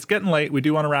 It's getting late. We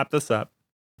do want to wrap this up.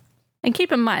 And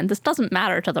keep in mind, this doesn't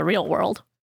matter to the real world.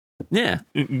 Yeah.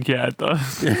 Yeah, it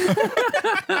does.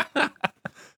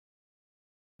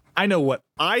 I know what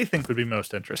I think would be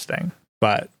most interesting,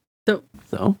 but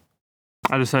So,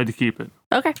 I decided to keep it.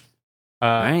 Okay. all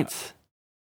right.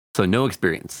 So no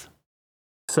experience.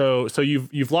 So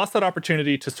you've lost that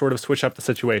opportunity to sort of switch up the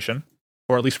situation,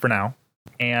 or at least for now.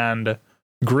 And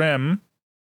Grim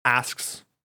asks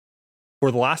for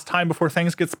the last time before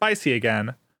things get spicy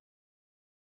again.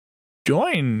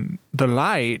 Join the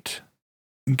light.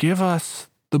 Give us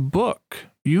the book.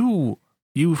 You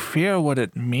fear what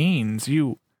it means.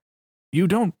 You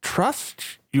don't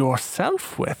trust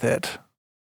yourself with it.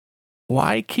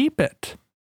 Why keep it?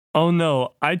 Oh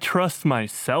no, I trust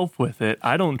myself with it.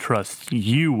 I don't trust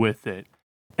you with it.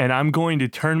 And I'm going to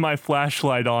turn my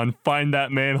flashlight on, find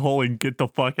that manhole, and get the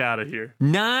fuck out of here.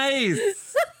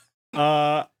 Nice.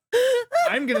 I'm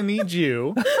gonna need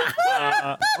you.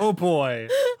 Oh boy.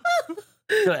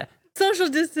 So, Social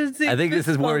distancing. I think this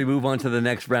is where we move on to the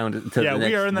next round. To Yeah, the next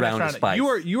we are in the next of round. spice.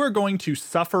 You are going to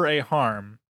suffer a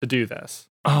harm to do this.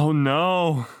 Oh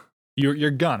no.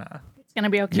 You're gonna. It's gonna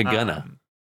be okay. You're gonna.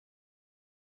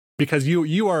 Because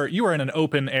you are in an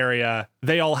open area.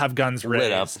 They all have guns Lit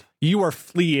raised. up. You are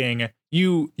fleeing.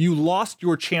 You lost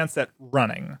your chance at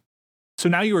running. So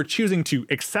now you are choosing to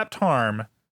accept harm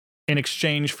in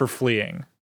exchange for fleeing.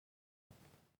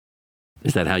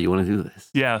 Is that how you want to do this?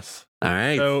 Yes. All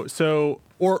right.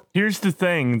 Or Here's the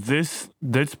thing. This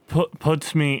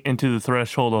puts me into the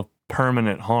threshold of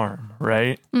permanent harm,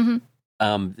 right?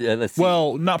 Let's see.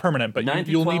 well, not permanent, but 9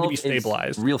 to you'll need to 12 be is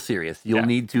stabilized. Real serious. You'll Yeah.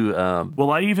 need to.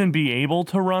 Will I even be able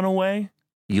to run away?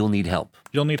 You'll need help.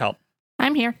 You'll need help.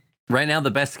 I'm here. Right now, the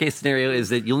best case scenario is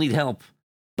that you'll need help.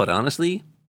 But honestly,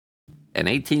 an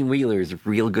 18-wheeler is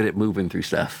real good at moving through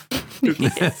stuff.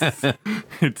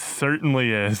 It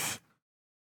certainly is.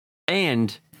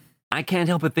 And I can't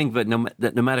help but think that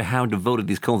no matter how devoted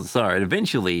these cultists are,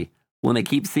 eventually, when they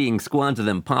keep seeing squads of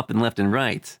them popping left and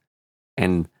right,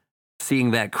 and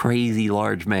seeing that crazy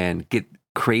large man get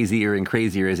crazier and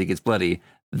crazier as he gets bloody,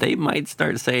 they might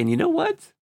start saying, you know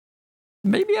what?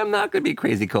 Maybe I'm not going to be a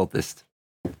crazy cultist.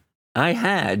 I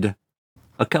had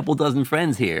a couple dozen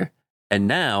friends here, and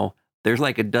now there's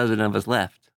like a dozen of us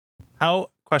left.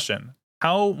 Question.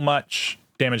 How much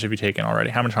damage have you taken already?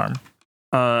 How much harm?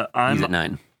 He's at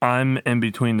 9. I'm in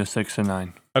between the 6 and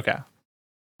 9. Okay.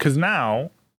 Because now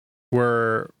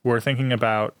we're thinking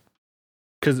about,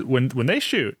 because when they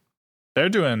shoot, they're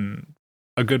doing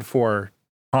a good 4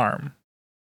 harm.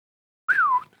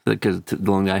 Because the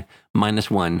long guy,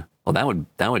 -1. Well,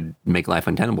 that would make life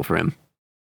untenable for him.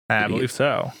 I believe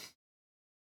so.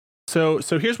 So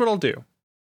here's what I'll do.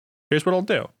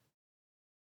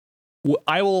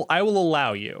 I will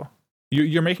allow you.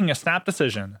 You're making a snap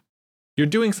decision. You're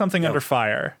doing something under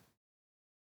fire.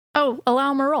 Oh,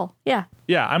 allow him a roll. Yeah.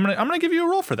 Yeah, I'm gonna give you a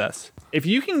roll for this. If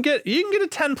you can get a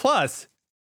 10 plus,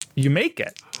 you make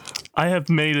it. I have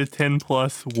made a 10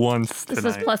 plus once This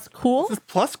tonight. is plus cool. This is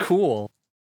plus cool.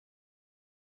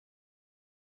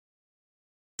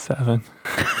 7.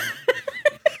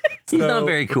 He's So- not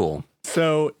very cool.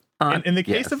 So in the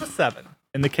case Yes. of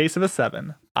a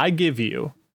 7, I give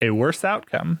you a worse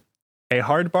outcome, a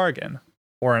hard bargain,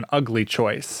 or an ugly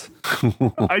choice.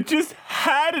 I just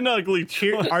had an ugly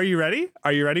choice. Are you ready?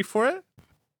 Are you ready for it?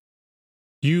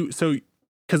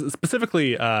 Because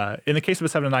specifically in the case of a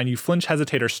 7 and 9, you flinch,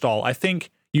 hesitate, or stall. I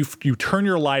think you turn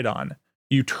your light on,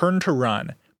 you turn to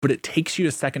run, but it takes you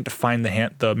a second to find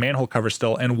the manhole cover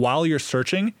still. And while you're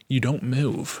searching, you don't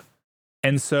move.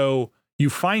 And so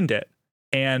you find it,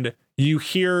 and you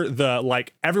hear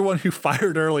everyone who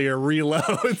fired earlier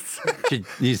reloads.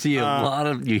 You see you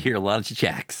hear a lot of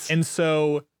chachaks. And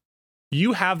so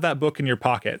you have that book in your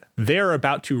pocket. They're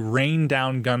about to rain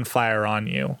down gunfire on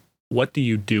you. What do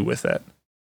you do with it?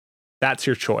 That's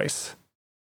your choice.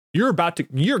 You're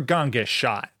gonna get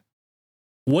shot.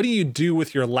 What do you do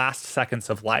with your last seconds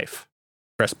of life,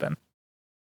 Crispin?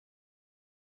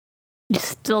 You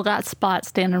still got Spot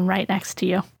standing right next to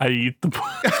you. I eat the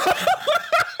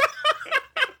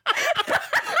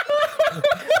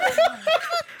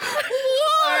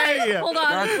Why? Hold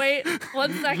on. Wait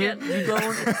 1 second.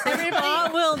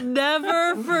 Spot will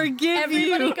never forgive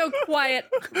Everybody you. go quiet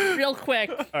real quick.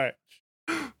 All right.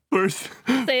 First,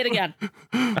 Say it again.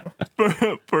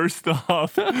 first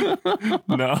off,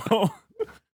 no.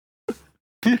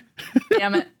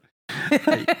 Damn it.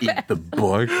 Eat the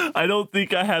book. I don't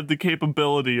think I have the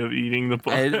capability of eating the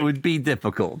book. It would be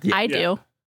difficult. Yeah. I do.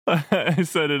 I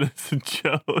said it as a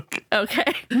joke.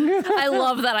 Okay. I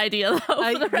love that idea though.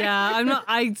 for the record. I'm not.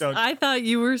 Don't. I thought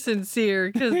you were sincere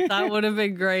because that would have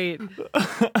been great.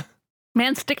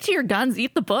 Man, stick to your guns.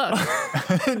 Eat the book.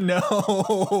 No.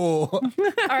 All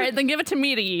right, then give it to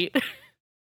me to eat.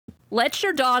 Let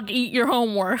your dog eat your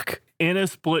homework. In a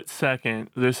split second,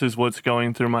 this is what's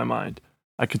going through my mind.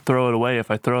 I could throw it away.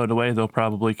 If I throw it away, they'll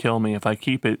probably kill me. If I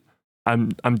keep it, I'm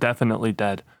definitely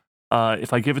dead.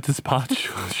 If I give it to Spot,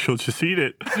 she'll just eat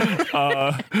it.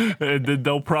 And then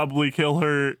they'll probably kill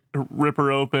her, rip her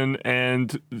open,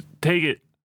 and take it.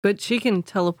 But she can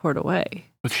teleport away.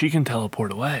 But she can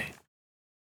teleport away.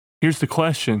 Here's the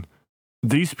question.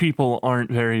 These people aren't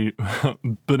very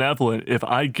benevolent. If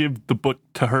I give the book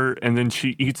to her and then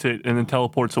she eats it and then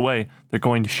teleports away, they're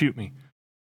going to shoot me.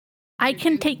 I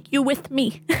can take you with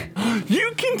me.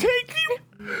 You can take you?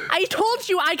 I told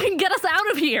you I can get us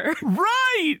out of here.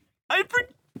 Right! I forgot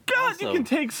Also, you can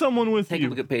take someone with Take a you.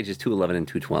 look at pages 211 and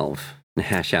 212 and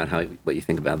hash out what you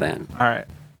think about that. All right.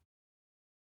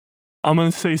 I'm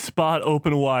going to say Spot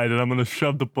open wide and I'm going to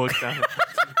shove the book down.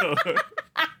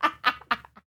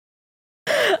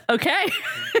 Okay.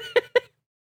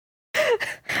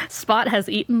 Spot has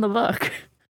eaten the book.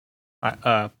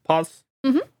 Pause.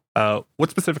 Mhm. What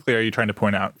specifically are you trying to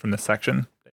point out from this section?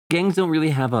 Gangs don't really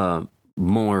have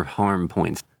more harm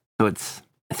points, so it's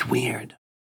weird.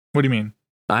 What do you mean?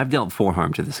 I've dealt 4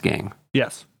 harm to this gang.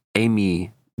 Yes.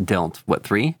 Amy dealt, what,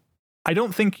 3? I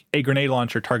don't think a grenade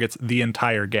launcher targets the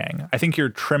entire gang. I think you're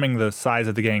trimming the size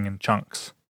of the gang in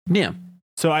chunks. Yeah.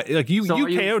 So you So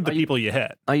KO'd the people you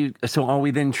hit. Are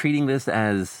we then treating this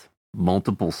as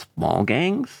multiple small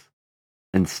gangs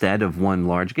instead of one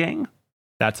large gang?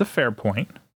 That's a fair point.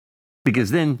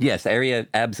 Because then, yes, area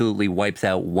absolutely wipes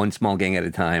out one small gang at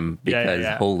a time because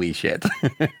holy shit.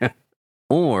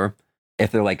 Or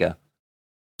if they're like a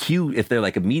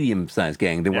medium-sized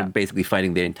gang, then we're basically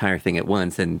fighting the entire thing at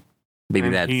once, and maybe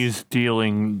And that's he's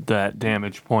dealing that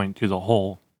damage point to the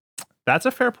whole. That's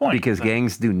a fair point. because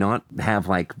gangs do not have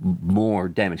like more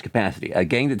damage capacity. A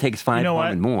gang that takes 5 harm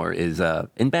what? and more is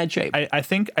in bad shape. I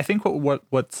think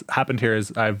what's happened here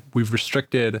is we've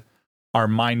restricted our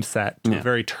mindset to a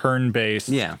very turn-based.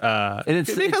 Yeah. And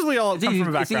because we all come from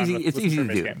a background. It's with easy to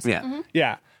turn-based do. games. Yeah.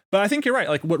 Yeah. But I think you're right.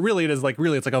 Like what really it is like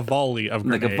it's like a volley of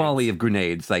grenades. Like a volley of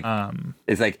grenades. Like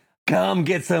it's like, come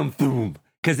get some boom.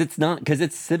 Because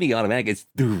it's semi-automatic. It's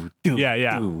do.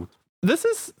 Yeah. do. This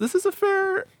is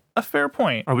a fair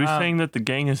point. Are we saying that the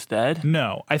gang is dead?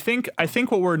 No, I think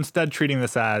what we're instead treating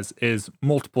this as is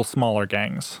multiple smaller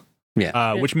gangs.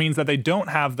 Yeah. Which means that they don't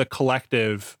have the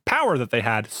collective power that they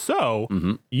had. So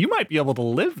you might be able to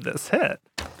live this hit.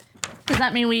 Does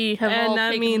that mean we have all And that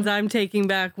taken- means I'm taking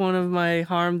back one of my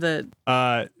harm that.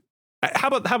 How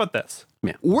about this?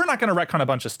 Yeah. We're not going to retcon a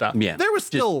bunch of stuff. Yeah. There was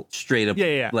still Just straight up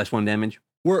less 1 damage.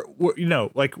 we're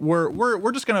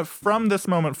just gonna from this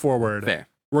moment forward. Fair.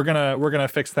 We're gonna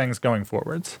fix things going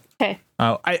forwards. Okay.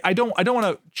 I don't want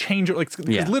to change it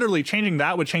because literally changing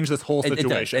that would change this whole It does.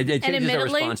 situation. It changes our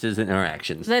admittedly, responses and our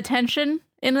actions. The tension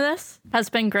in this has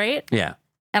been great, Yeah.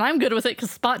 and I'm good with it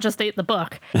because Spot just ate the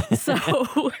book.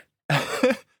 So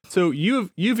So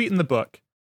you've eaten the book.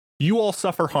 You all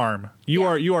suffer harm. You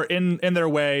are in their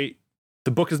way.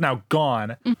 The book is now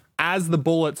gone. As the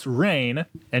bullets rain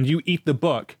and you eat the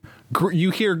book,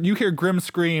 you hear Grim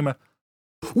scream,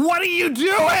 "What are you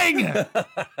doing?"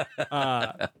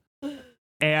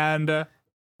 And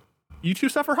you two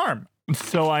suffer harm.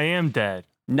 So I am dead.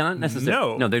 Not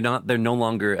necessarily. No. No, they're not. They're no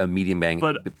longer a medium bang.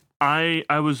 But I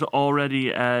was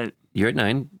already at You're at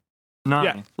 9. 9.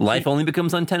 Yeah. Life only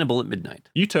becomes untenable at midnight.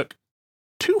 You took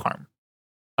 2 harm,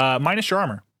 minus your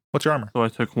armor. What's your armor? So I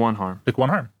took 1 harm. Took 1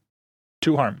 harm.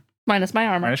 2 harm. minus my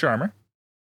armor, Minus your armor.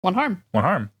 1 harm. 1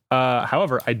 harm.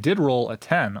 However, I did roll a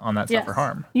 10 on that Yes. suffer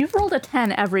harm. You've rolled a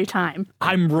 10 every time.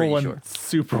 I'm rolling sure.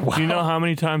 super well. Do you know how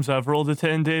many times I've rolled a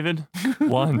 10, David?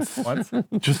 Once. Once?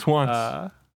 Just once.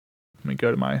 Let me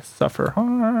go to my suffer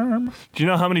harm. Do you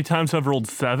know how many times I've rolled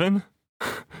 7?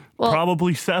 Well,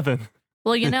 Probably 7.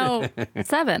 well,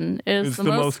 7 is It's the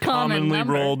most common commonly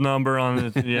number. rolled number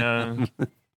on it. Yeah.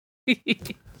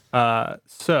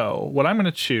 So what I'm going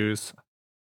to choose.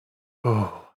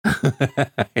 Oh,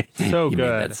 So good.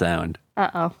 Made that sound.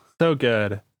 Uh-oh. so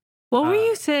good. What were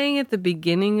you saying at the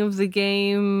beginning of the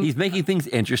game? He's making things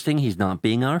interesting. He's not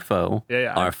being our foe.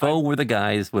 Yeah. Our foe were the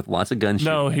guys with lots of guns.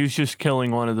 No, shooting. he's just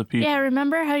killing one of the people. Yeah,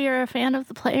 remember how you're a fan of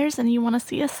the players and you want to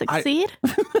see us succeed?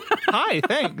 Hi,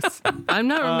 thanks. I'm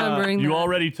not remembering You that.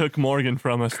 already took Morgan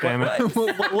from us, damn it.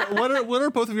 what are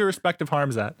both of your respective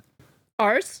harms at?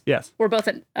 Ours? Yes. We're both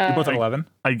at... You're both at 11.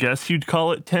 I guess you'd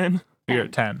call it 10. You're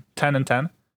at 10. 10 and 10.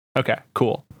 Okay,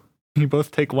 cool. You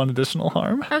both take 1 additional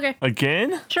harm. Okay,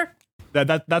 Again? sure.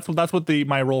 That's what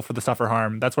my roll for the suffer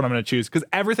harm. That's what I'm going to choose because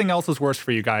everything else is worse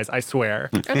for you guys. I swear.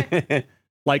 Okay.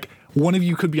 Like one of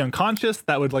you could be unconscious.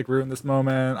 That would like ruin this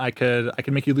moment. I could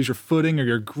make you lose your footing or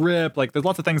your grip. Like there's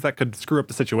lots of things that could screw up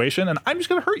the situation, and I'm just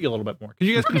going to hurt you a little bit more because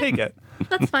you guys can take it.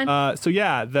 That's fine. So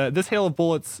yeah, this hail of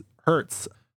bullets hurts.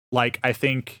 Like I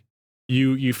think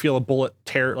you feel a bullet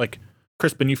tear. Like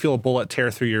Crispin, you feel a bullet tear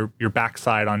through your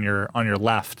backside on your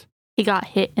left. He got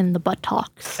hit in the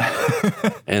buttocks.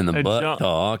 And the It butt jump-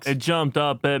 talks. It jumped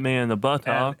up at me in the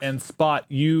buttock. And Spot,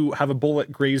 you have a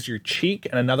bullet graze your cheek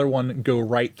and another one go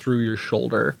right through your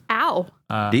shoulder. Ow.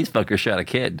 These fuckers shot a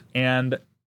kid. And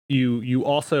you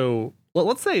also,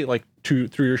 let's say like through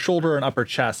your shoulder and upper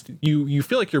chest, you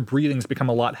feel like your breathing's become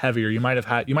a lot heavier. You might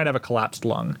have a collapsed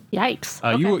lung. Yikes.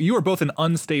 You are both in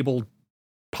unstable,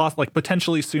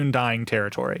 potentially soon dying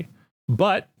territory.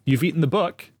 But you've eaten the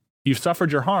book. You've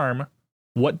suffered your harm.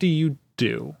 What do you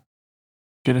do?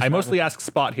 Get us I out mostly ask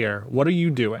Spot here. What are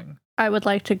you doing? I would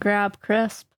like to grab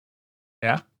Crisp.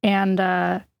 Yeah? And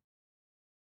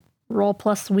roll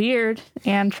plus weird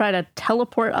and try to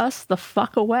teleport us the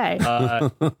fuck away.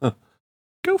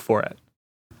 Go for it.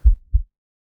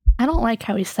 I don't like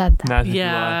how he said that. Neither do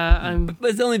Yeah, I'm. But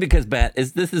it's only because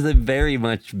this is a very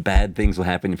much bad things will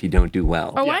happen if you don't do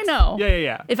well. Oh, I Yes. know.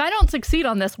 Yeah. If I don't succeed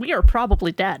on this, we are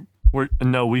probably dead. we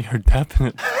are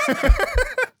definitely.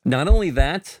 Not only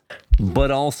that, but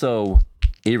also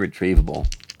irretrievable.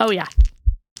 Oh, yeah.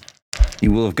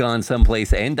 You will have gone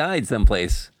someplace and died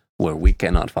someplace where we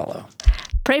cannot follow.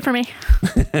 Pray for me.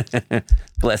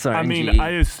 Bless RNG. I mean, I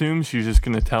assume she's just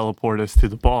going to teleport us to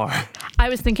the bar. I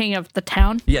was thinking of the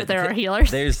town where there are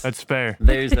healers. There's Fair.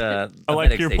 a I like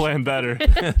medic your station. plan better.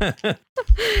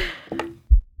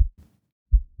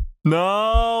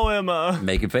 No, Emma.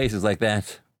 Making faces like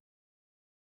that.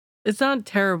 It's not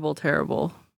terrible.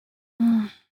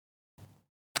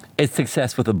 It's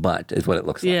success with a butt, is what it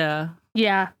looks like. Yeah.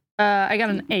 Yeah. I got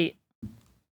an 8.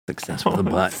 Success with a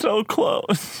butt. So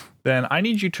close. Then I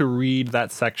need you to read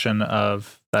that section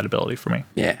of that ability for me.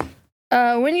 Yeah.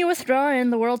 When you withdraw in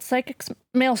the World Psychic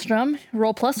Maelstrom,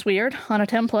 roll plus weird. On a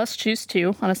 10 plus, choose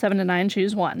 2. On a 7 to 9,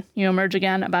 choose 1. You emerge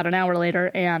again about an hour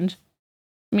later, and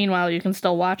meanwhile, you can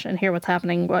still watch and hear what's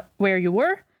happening where you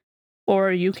were,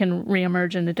 or you can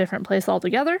reemerge in a different place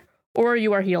altogether, or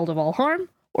you are healed of all harm,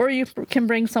 or you can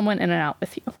bring someone in and out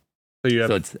with you. So you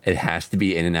have, So it has to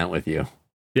be in and out with you.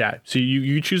 yeah. So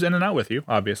you choose in and out with you,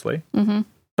 obviously. Mm-hmm.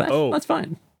 But Oh. that's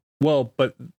fine. Well,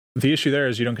 but the issue there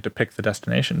is you don't get to pick the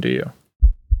destination, do you?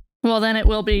 Well, then it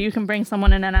will be you can bring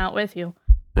someone in and out with you.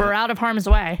 We're out of harm's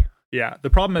way. Yeah. The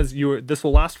problem is this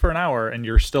will last for an hour, and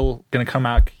you're still going to come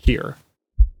out here.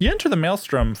 You enter the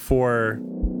Maelstrom for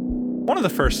one of the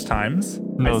first times.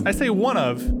 No. I say one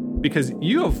of because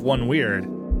you have one weird.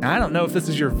 And I don't know if this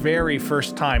is your very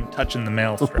first time touching the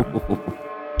Maelstrom.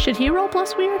 Should he roll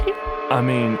plus weird here? I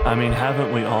mean,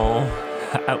 haven't we all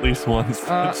at least once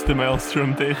touched the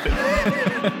maelstrom, David?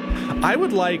 I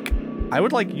would like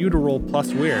you to roll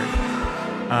plus weird,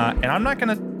 and I'm not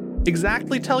going to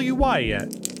exactly tell you why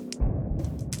yet.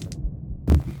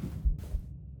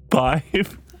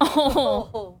 5.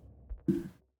 Oh,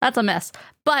 that's a miss.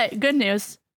 But good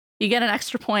news, you get an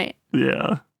extra point.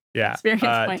 Yeah. Yeah. Experience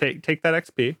point. Take that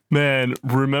XP. Man,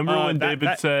 remember when that- David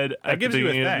that- said at the gives you a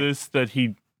beginning of thing. this that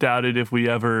he doubted if we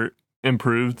ever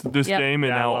improved this Yep. game,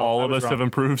 and Yeah, now well, all I of was us have wrong.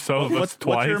 improved some of us What's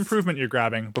twice? your improvement you're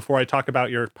grabbing before I talk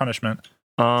about your punishment?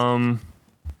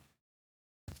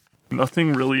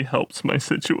 Nothing really helps my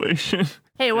situation.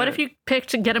 Hey, what if you picked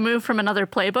to get a move from another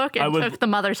playbook and took the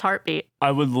mother's heartbeat?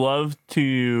 I would love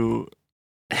to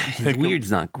His Pick a- weird's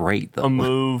not great, though. a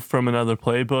move from another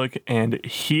playbook and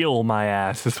heal my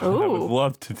ass is what I would Ooh.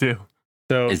 love to do.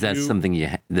 So Is that something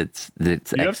that's You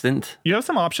have- extant? You have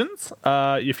some options.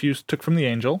 If you took from the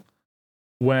angel,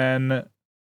 when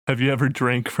Have you ever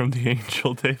drank from the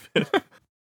angel, David?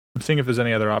 I'm seeing if there's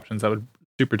any other options that would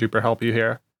super duper help you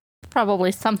here.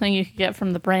 Probably something you could get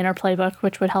from the Brainer playbook,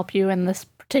 which would help you in this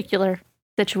particular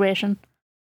situation.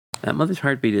 That mother's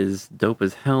heartbeat is dope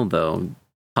as hell, though.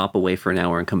 Pop away for an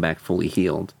hour and come back fully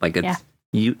healed. Like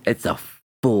it's a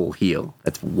full heal.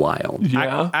 That's wild.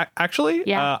 Yeah, Actually,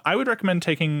 Yeah. I would recommend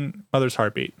taking Mother's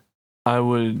Heartbeat I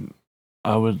would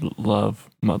love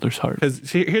Mother's Heart.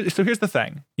 because here's the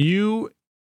thing.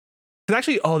 Because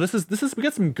actually, this is we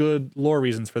got some good lore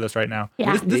reasons for this right now.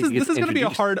 Yeah. This It is gets going to be a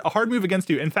introduced. hard move against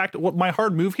you. In fact, what my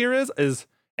hard move here is,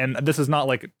 and this is not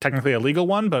like technically a legal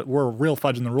one, but we're real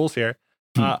fudging the rules here.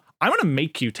 I'm going to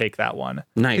make you take that one.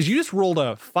 Nice. Because you just rolled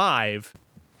a 5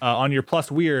 on your plus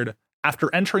weird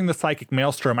after entering the psychic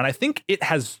maelstrom, and I think it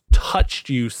has touched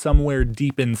you somewhere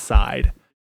deep inside.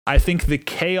 I think the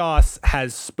chaos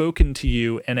has spoken to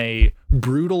you in a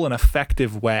brutal and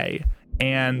effective way,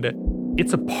 and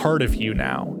it's a part of you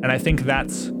now. And I think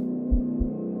that's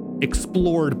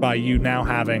explored by you now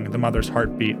having the mother's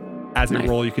heartbeat as a Nice.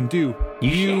 role you can do.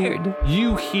 You shared.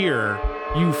 You hear,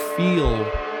 you feel,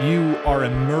 you are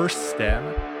immersed in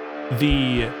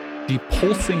the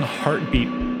pulsing heartbeat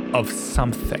of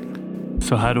something.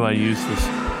 So how do I use this?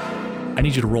 I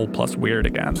need you to roll plus weird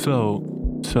again. So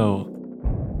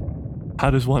how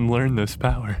does one learn this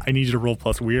power? I need you to roll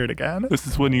plus weird again. This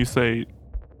is when you say,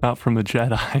 not from a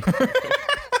Jedi.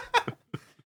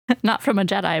 Not from a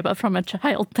Jedi, but from a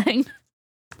child thing.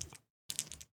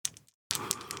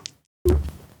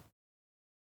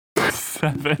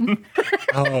 Seven.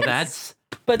 Oh,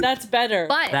 But that's better.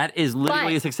 But That is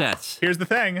literally But- a success. here's the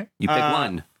thing. You pick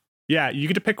one. Yeah, you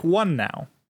get to pick one now.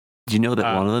 Do you know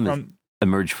that one of them is from-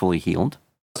 emerge fully healed?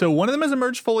 So one of them is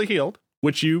emerged fully healed,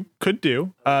 which you could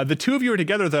do. The two of you are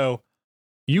together, though.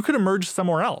 You could emerge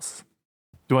somewhere else.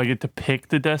 Do I get to pick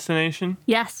the destination?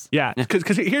 Yes. Yeah,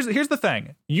 because here's the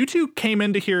thing. You two came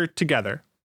into here together.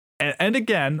 And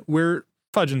again, we're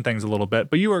fudging things a little bit,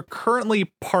 but you are currently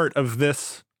part of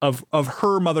this, of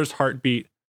her mother's heartbeat.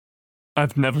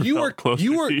 I've never felt closer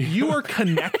to you. You are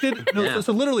connected. No,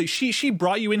 so literally, she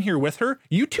brought you in here with her.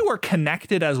 You two are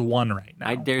connected as one right now.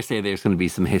 I dare say there's going to be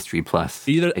some history plus.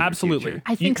 Either in your absolutely. future.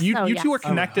 I think you so, two are yes.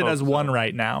 connected as one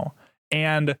right now.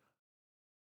 And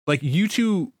like you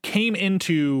two came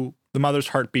into the mother's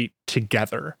heartbeat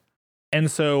together. And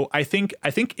so I think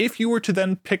if you were to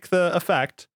then pick the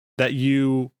effect that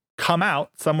you come out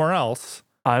somewhere else,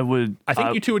 I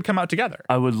think you two would come out together.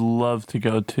 I would love to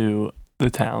go to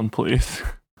the town, please.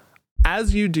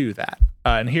 As you do that,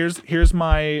 and here's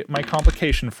my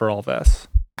complication for all this.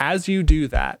 As you do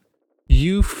that,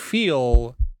 you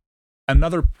feel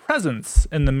another presence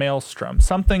in the maelstrom.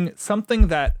 Something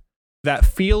that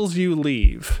feels you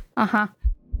leave. Uh-huh.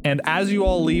 And as you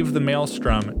all leave the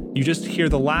maelstrom, you just hear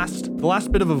the last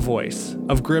bit of a voice,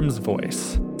 of Grimm's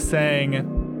voice, saying,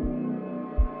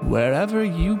 "Wherever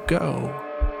you go,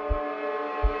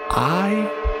 I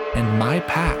and my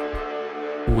pack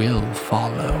will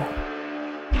follow."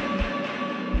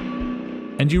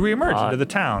 And you reemerge into the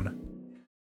town.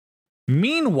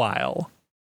 Meanwhile,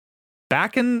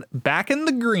 back in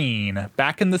the green,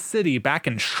 back in the city, back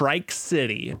in Shrike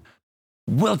City,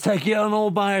 We'll take you on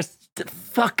all by us.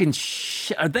 Fucking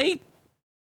are they?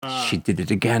 She did it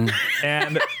again.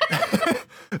 and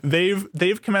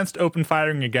they've commenced open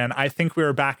firing again. I think we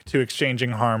are back to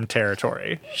exchanging harm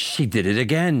territory. She did it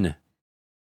again.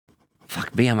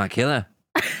 Fuck me, I'm a killer.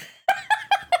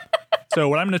 So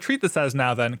what I'm going to treat this as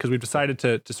now then, because we've decided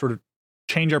to sort of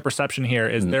change our perception here,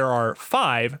 is there are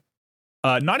 5,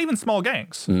 not even small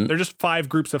gangs. They're just 5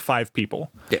 groups of 5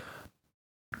 people. Yeah.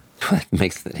 That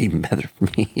makes it even better for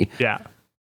me. Yeah.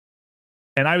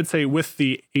 And I would say with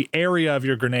the area of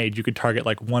your grenade, you could target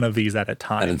like one of these at a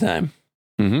time. At a time.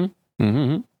 Mm-hmm.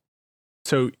 Mm-hmm.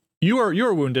 So you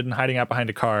are wounded and hiding out behind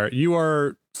a car. You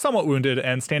are somewhat wounded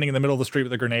and standing in the middle of the street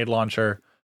with a grenade launcher.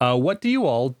 What do you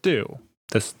all do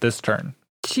this turn?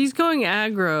 She's going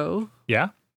aggro Yeah?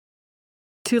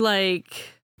 to like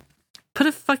put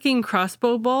a fucking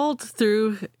crossbow bolt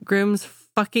through Grimm's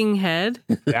fucking head.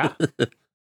 Yeah?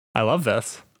 I love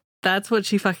this. That's what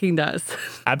she fucking does.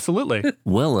 Absolutely.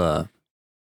 Well,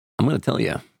 I'm going to tell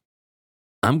you.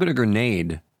 I'm going to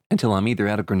grenade until I'm either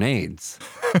out of grenades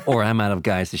or I'm out of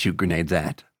guys to shoot grenades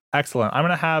at. Excellent. I'm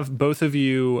going to have both of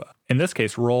you, in this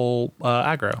case, roll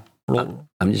aggro. Roll.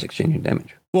 I'm just exchanging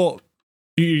damage. Well,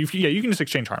 you can just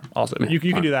exchange harm also. You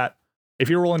can do that. If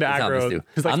you're rolling to It's obvious aggro, to.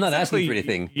 'cause, like, I'm not asking essentially, for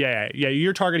anything. Yeah.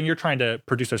 You're trying to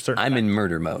produce a certain. I'm effect. in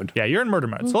murder mode. Yeah, you're in murder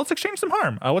mode. So let's exchange some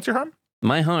harm. What's your harm?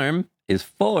 My harm is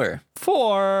 4.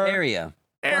 4 Area.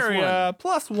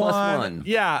 plus one.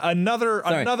 Yeah, another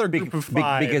group of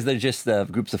 5. Because they're just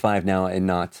groups of 5 now and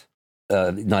not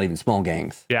even small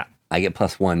gangs. Yeah. I get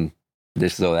 +1.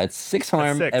 So that's 6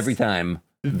 harm 6. every time.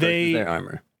 versus They their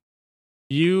armor.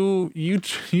 You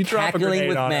drop a Cackling grenade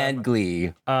with on mad him,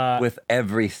 glee with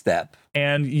every step.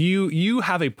 and you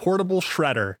have a portable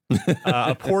shredder,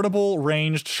 a portable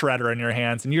ranged shredder in your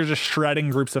hands, and you're just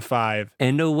shredding groups of 5.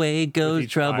 And away goes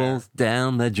each troubles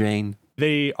down the drain.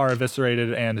 They are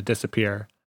eviscerated and disappear.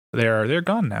 They're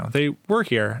gone now. They were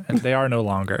here and they are no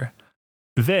longer.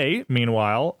 They,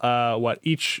 meanwhile,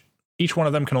 each one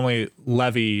of them can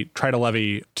only try to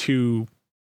levy 2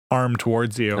 arm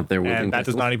towards you, If they're wielding and that does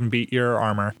pistols. not even beat your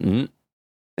armor. Mhm.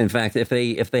 In fact, if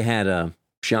they had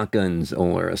shotguns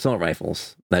or assault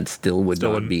rifles, that still would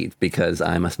Still not wouldn't. beat because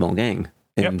I'm a small gang.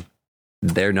 And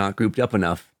they're not grouped up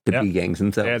enough to Yep. be gangs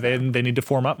themselves. Yeah, they need to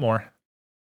form up more.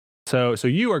 So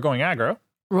you are going aggro.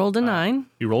 Rolled a 9.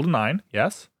 You rolled a 9,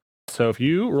 yes. So if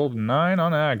you rolled a 9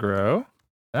 on aggro,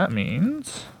 that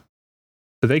means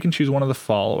that they can choose one of the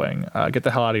following. Get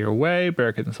the hell out of your way,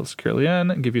 barricade themselves securely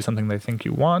in, give you something they think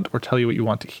you want, or tell you what you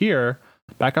want to hear.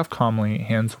 Back off calmly,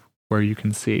 hands where you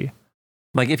can see.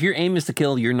 Like, if your aim is to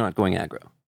kill, you're not going aggro.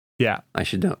 Yeah. I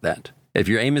should note that. If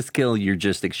your aim is to kill, you're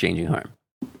just exchanging harm.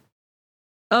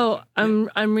 Oh,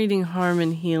 I'm reading harm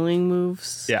and healing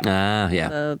moves. Yeah. Yeah.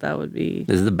 So that would be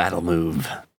This is the battle move.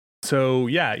 So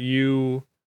yeah,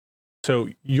 so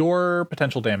your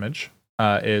potential damage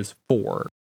is 4.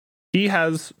 He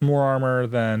has more armor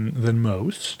than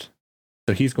most,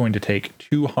 so he's going to take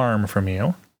 2 harm from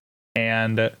you.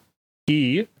 And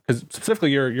because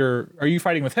specifically, are you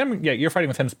fighting with him? Yeah, you're fighting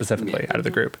with him specifically out of the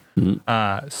group.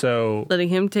 Mhm. So letting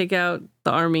him take out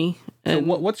the army. And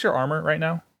what's your armor right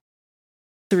now?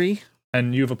 3.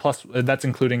 And you have a plus. That's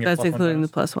including your That's plus including the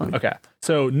bonus? +1. Okay,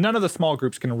 so none of the small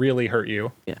groups can really hurt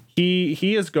you. Yeah.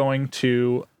 He is going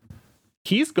to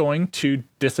he's going to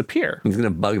disappear. He's gonna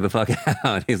bug the fuck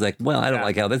out. He's like, well, I don't Yeah.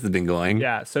 like how this has been going.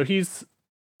 Yeah, so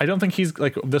I don't think he's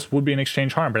like, this would be an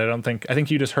exchange harm, but I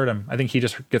think you just hurt him. I think he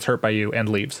just gets hurt by you and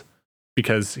leaves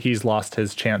because he's lost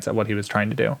his chance at what he was trying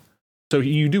to do. So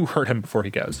you do hurt him before he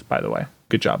goes, by the way.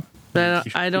 Good job. But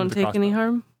You I shoot don't with the take any crossbow.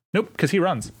 harm. Nope, because he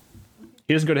runs.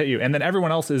 He doesn't go to hit you. And then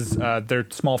everyone else is, they're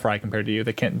small fry compared to you.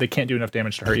 They can't do enough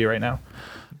damage to hurt you right now.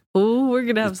 Ooh, we're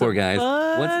gonna have These poor some guys.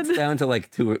 fun. Once it's down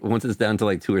to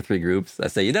like 2 or 3 groups, I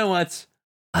say, you know what?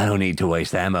 I don't need to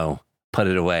waste ammo. Put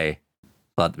it away.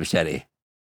 Pull out the machete.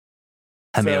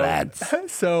 Come here, lads.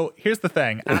 So here's the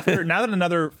thing. Now that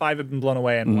another 5 have been blown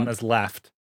away and Mhm. 1 is left,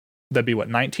 that'd be what,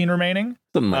 19 remaining?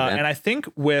 Something like that. And I think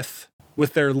with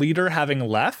their leader having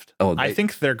left, Oh, I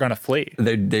think they're gonna flee.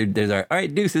 There's our, all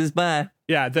right, deuces, bye.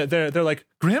 Yeah, they're like,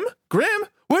 Grim,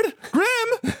 what,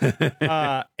 Grim?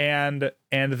 And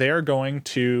they're going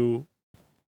to,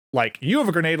 like, you have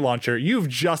a grenade launcher. You've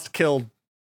just killed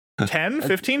 10,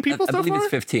 15 people I so believe far.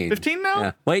 it's 15. 15 now.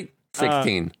 Yeah. Wait,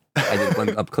 16. I did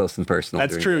one up close and personal.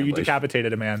 That's during true. the You ambush.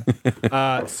 decapitated a man.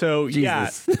 So yeah,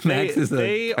 Jesus. Max is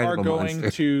they kind are of a going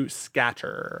monster. to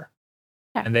scatter,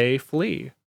 Yeah. and they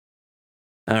flee.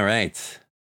 All right.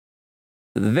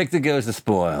 The victor goes to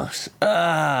spoils.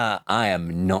 I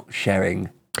am not sharing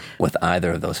with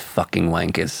either of those fucking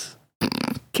wankers.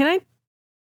 Can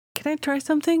I try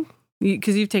something?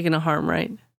 Because you've taken a harm,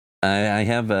 right? I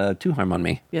have 2 harm on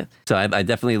me. Yeah. So I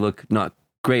definitely look not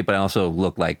great, but I also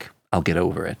look like I'll get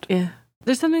over it. Yeah.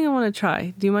 There's something I want to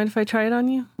try. Do you mind if I try it on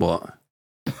you? Well,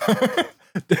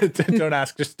 Don't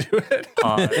ask, just do it.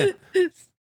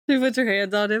 You put your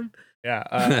hands on him.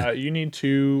 Yeah, you need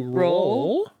to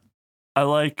roll. I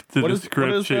like the What is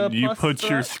description. You plus put to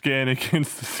your that? skin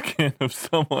against the skin of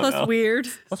someone Plus else. weird.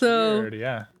 That's so weird,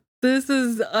 yeah. this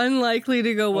is unlikely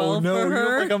to go well Oh no, for you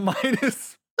her. have like a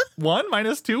 -1,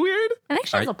 -2 weird. I think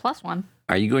she has a +1.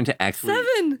 are you going to actually...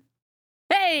 7.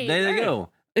 Hey! There you go.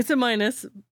 It's a minus,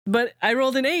 but I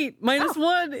rolled an 8.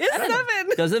 -1. It's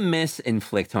 7. Does a miss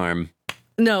inflict harm?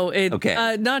 No, it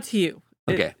Okay. not to you.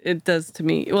 Okay. It does to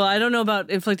me. Well, I don't know about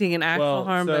inflicting an actual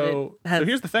harm, but it has. So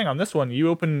here's the thing on this one: you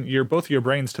open both of your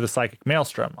brains to the psychic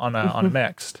maelstrom on a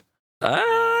mixed.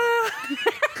 Ah!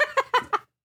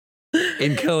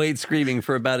 Inchoate screaming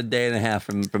for about a day and a half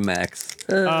from Max.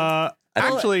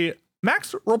 Actually,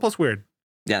 Max, roll plus weird.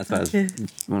 Yeah, that's what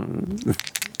I was...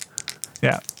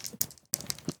 Yeah.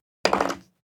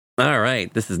 All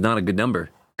right, this is not a good number.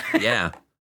 Yeah,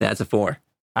 that's a 4.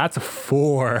 That's a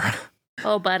 4.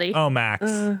 Oh, buddy. Oh,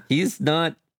 Max. He's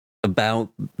not about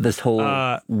this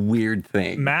whole weird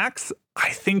thing. Max, I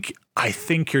think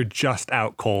you're just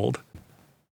out cold.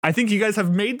 I think you guys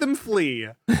have made them flee,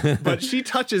 but she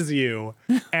touches you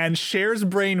and shares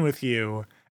brain with you,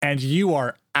 and you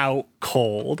are out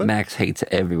cold. Max hates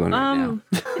everyone right now.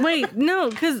 Wait, no,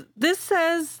 because this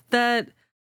says that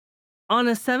on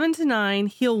a 7 to 9,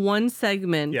 heal 1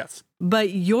 segment. Yes.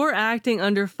 But you're acting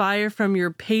under fire from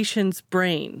your patient's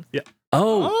brain.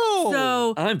 Oh,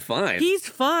 So I'm fine. he's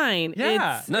fine.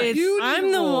 Yeah. Nice. You need I'm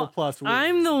to the roll one. plus weird.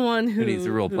 I'm the one who needs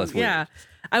to roll plus weird? Yeah,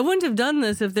 I wouldn't have done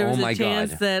this if there Oh was my a chance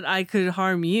God. that I could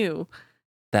harm you.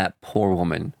 That poor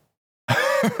woman.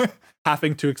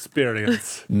 having to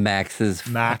experience Max's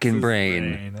Max's fucking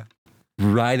brain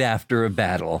right after a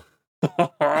battle.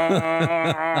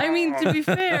 I mean, to be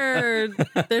fair,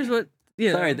 there's what.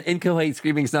 Yeah. Sorry, the inchoate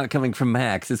screaming's not coming from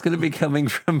Max. It's going to be coming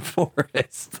from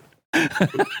Forrest.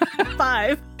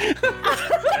 5. There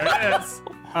it is.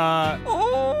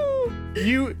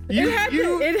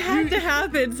 It had to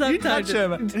happen You sometime. touch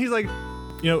him, and he's like,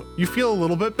 you feel a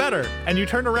little bit better, and you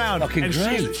turn around, Fucking and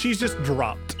great. she's just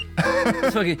dropped.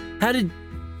 It's fucking, how did...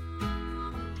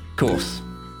 Course.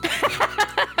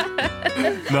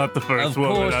 Not the first Of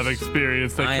woman course, I've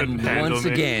experienced that I couldn't am handle once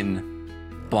me. again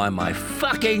by my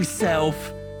fucking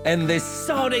self in this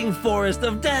sodding forest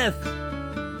of death.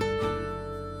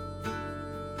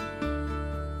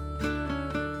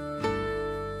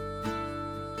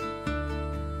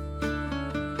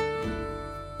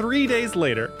 Three days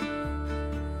later,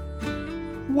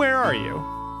 where are you?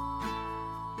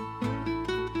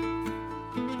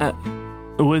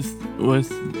 With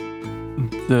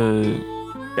the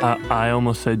I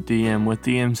almost said DM, with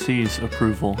DMC's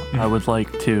approval, I would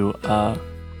like to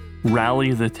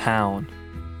rally the town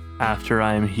after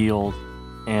I am healed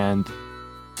and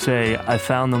say, I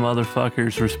found the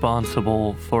motherfuckers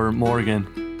responsible for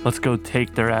Morgan. Let's go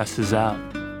take their asses out.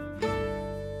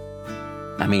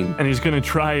 I mean, And he's gonna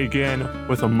try again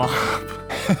with a mop.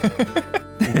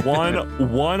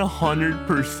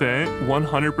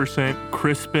 100%,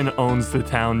 Crispin owns the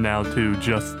town now too,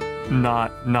 just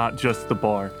not just the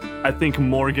bar. I think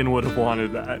Morgan would have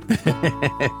wanted that.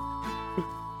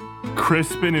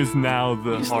 Crispin is now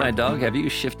the Sly Dog, have you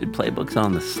shifted playbooks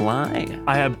on the sly?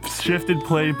 I have shifted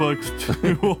playbooks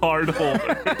to hard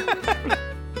holder.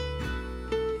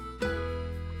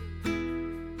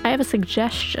 I have a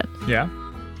suggestion. Yeah.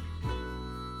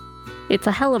 It's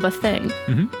a hell of a thing.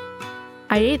 Mhm.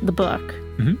 I ate the book.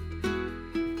 Mhm.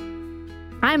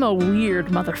 I'm a weird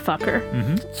motherfucker.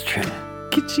 It's true.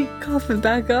 Can she cough it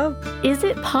back up? Is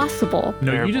it possible?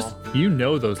 No, Terrible. you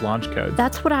know those launch codes.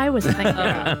 That's what I was thinking.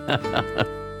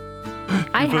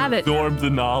 I have it. Absorb the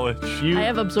knowledge. I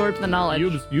have absorbed the knowledge.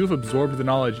 You've absorbed the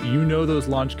knowledge. You know those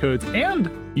launch codes, and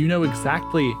you know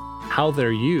exactly how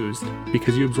they're used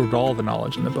because you absorbed all the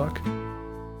knowledge in the book.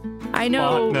 I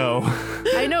know. No.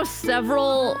 I know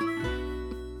several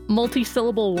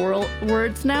multi-syllable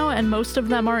words now, and most of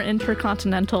them are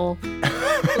intercontinental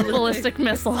ballistic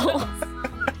missiles.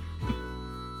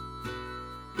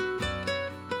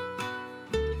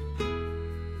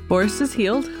 Forrest is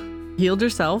healed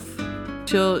herself.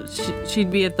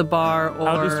 She'd be at the bar or.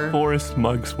 How does Forrest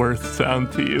Mugsworth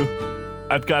sound to you?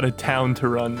 I've got a town to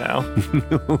run now.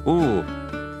 Ooh.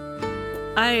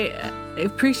 I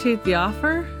appreciate the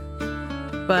offer,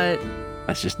 but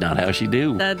That's just not how she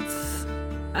do.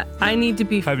 I need to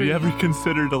be free. Have you ever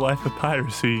considered a life of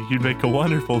piracy? You'd make a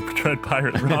wonderful Dread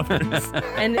Pirate Roberts.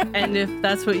 And if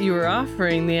that's what you were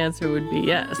offering, the answer would be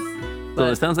yes. So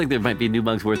it sounds like there might be new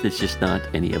Mugsworth. It's just not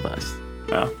any of us.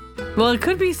 Oh. Well, it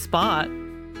could be Spot.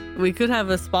 We could have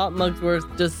a Spot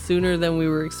Mugsworth just sooner than we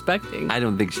were expecting. I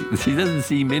don't think she doesn't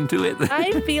seem into it.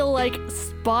 I feel like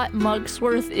Spot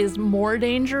Mugsworth is more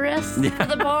dangerous to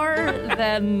the bar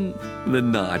than,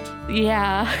 Than not.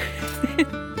 yeah,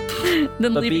 than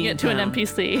But leaving being it to an down,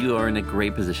 NPC. You are in a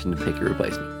great position to pick a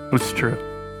replacement. It's true.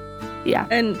 Yeah.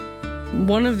 And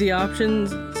one of the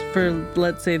options for,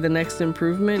 let's say, the next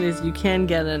improvement is you can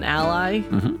get an ally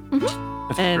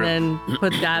That's and true. then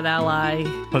put that ally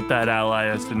Put that ally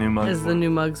as the new Mugsworth. as the new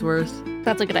Mugsworth.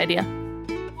 That's a good idea.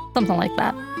 Something like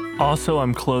that. Also,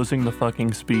 I'm closing the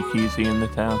fucking speakeasy in the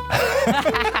town.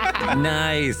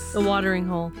 Nice. The watering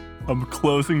hole. I'm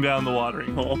closing down the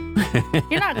watering hole.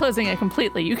 You're not closing it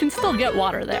completely. You can still get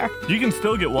water there. You can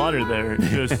still get water there.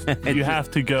 Just you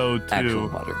have to go Actual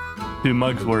to water.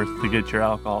 Mugsworth to get your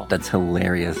alcohol. That's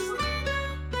hilarious.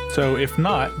 So if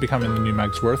not becoming the new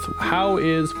Mugsworth, how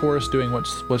is Forrest doing?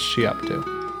 What's she up to?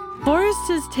 Forrest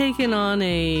has taken on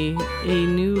a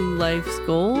new life's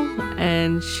goal,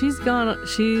 and she's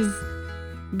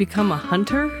become a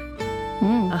hunter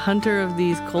of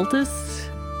these cultists.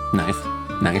 Nice.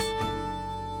 Nice.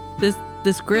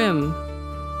 This Grim,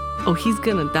 he's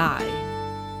gonna die.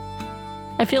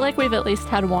 I feel like we've at least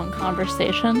had one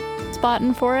conversation, Spot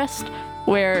and Forrest,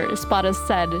 where Spot has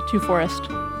said to Forrest,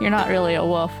 "You're not really a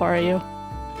wolf, are you?"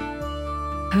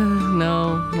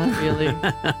 No, not really.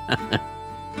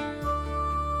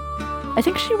 I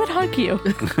think she would hug you.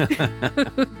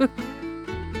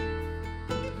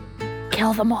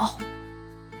 Kill them all.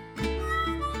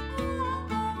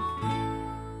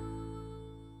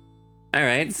 All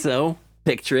right, so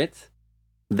picture it.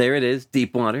 There it is,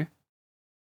 Deepwater.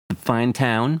 A fine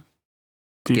town.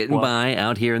 Deep Getting well. by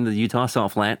out here in the Utah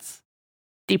Salt Flats.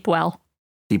 Deep well.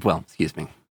 Deepwell, excuse me.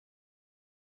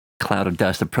 Cloud of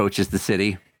dust approaches the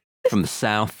city from the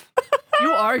south.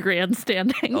 You are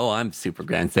grandstanding. Oh, I'm super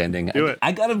grandstanding. Do it.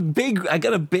 I got a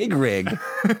big rig.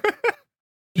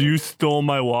 You stole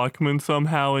my Walkman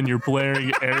somehow and you're blaring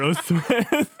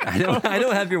Aerosmith. I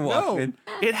don't have your Walkman.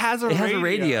 It has a It has a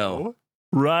radio.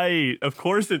 Right. Of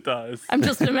course it does. I'm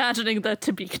just imagining that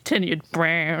to be continued.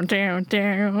 Brown, down,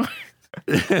 down.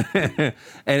 And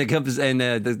it comes and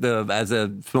as a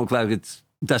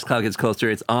dust cloud gets closer,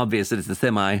 it's obvious that it's a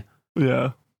semi.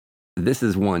 Yeah. This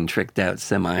is one tricked out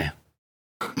semi.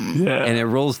 Yeah. And it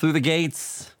rolls through the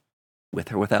gates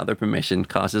with or without their permission,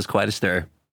 causes quite a stir.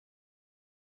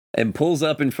 And pulls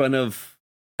up in front of,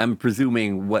 I'm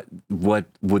presuming, what would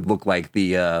look like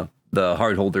the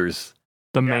hard holders,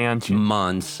 the mansion.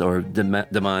 Mons or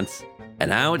Demons.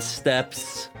 And out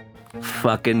steps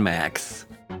fucking Max.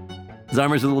 His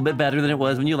armor's a little bit better than it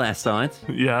was when you last saw it.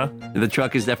 Yeah. The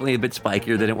truck is definitely a bit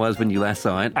spikier than it was when you last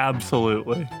saw it.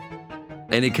 Absolutely.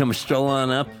 And he comes strolling on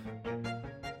up,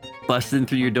 busting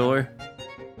through your door.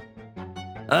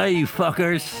 Hey, you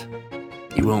fuckers.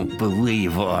 You won't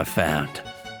believe what I found.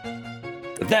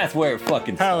 That's where it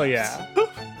fucking Hell starts. yeah.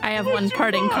 I have one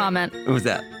parting comment. What was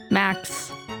that?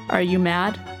 Max, are you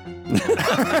mad?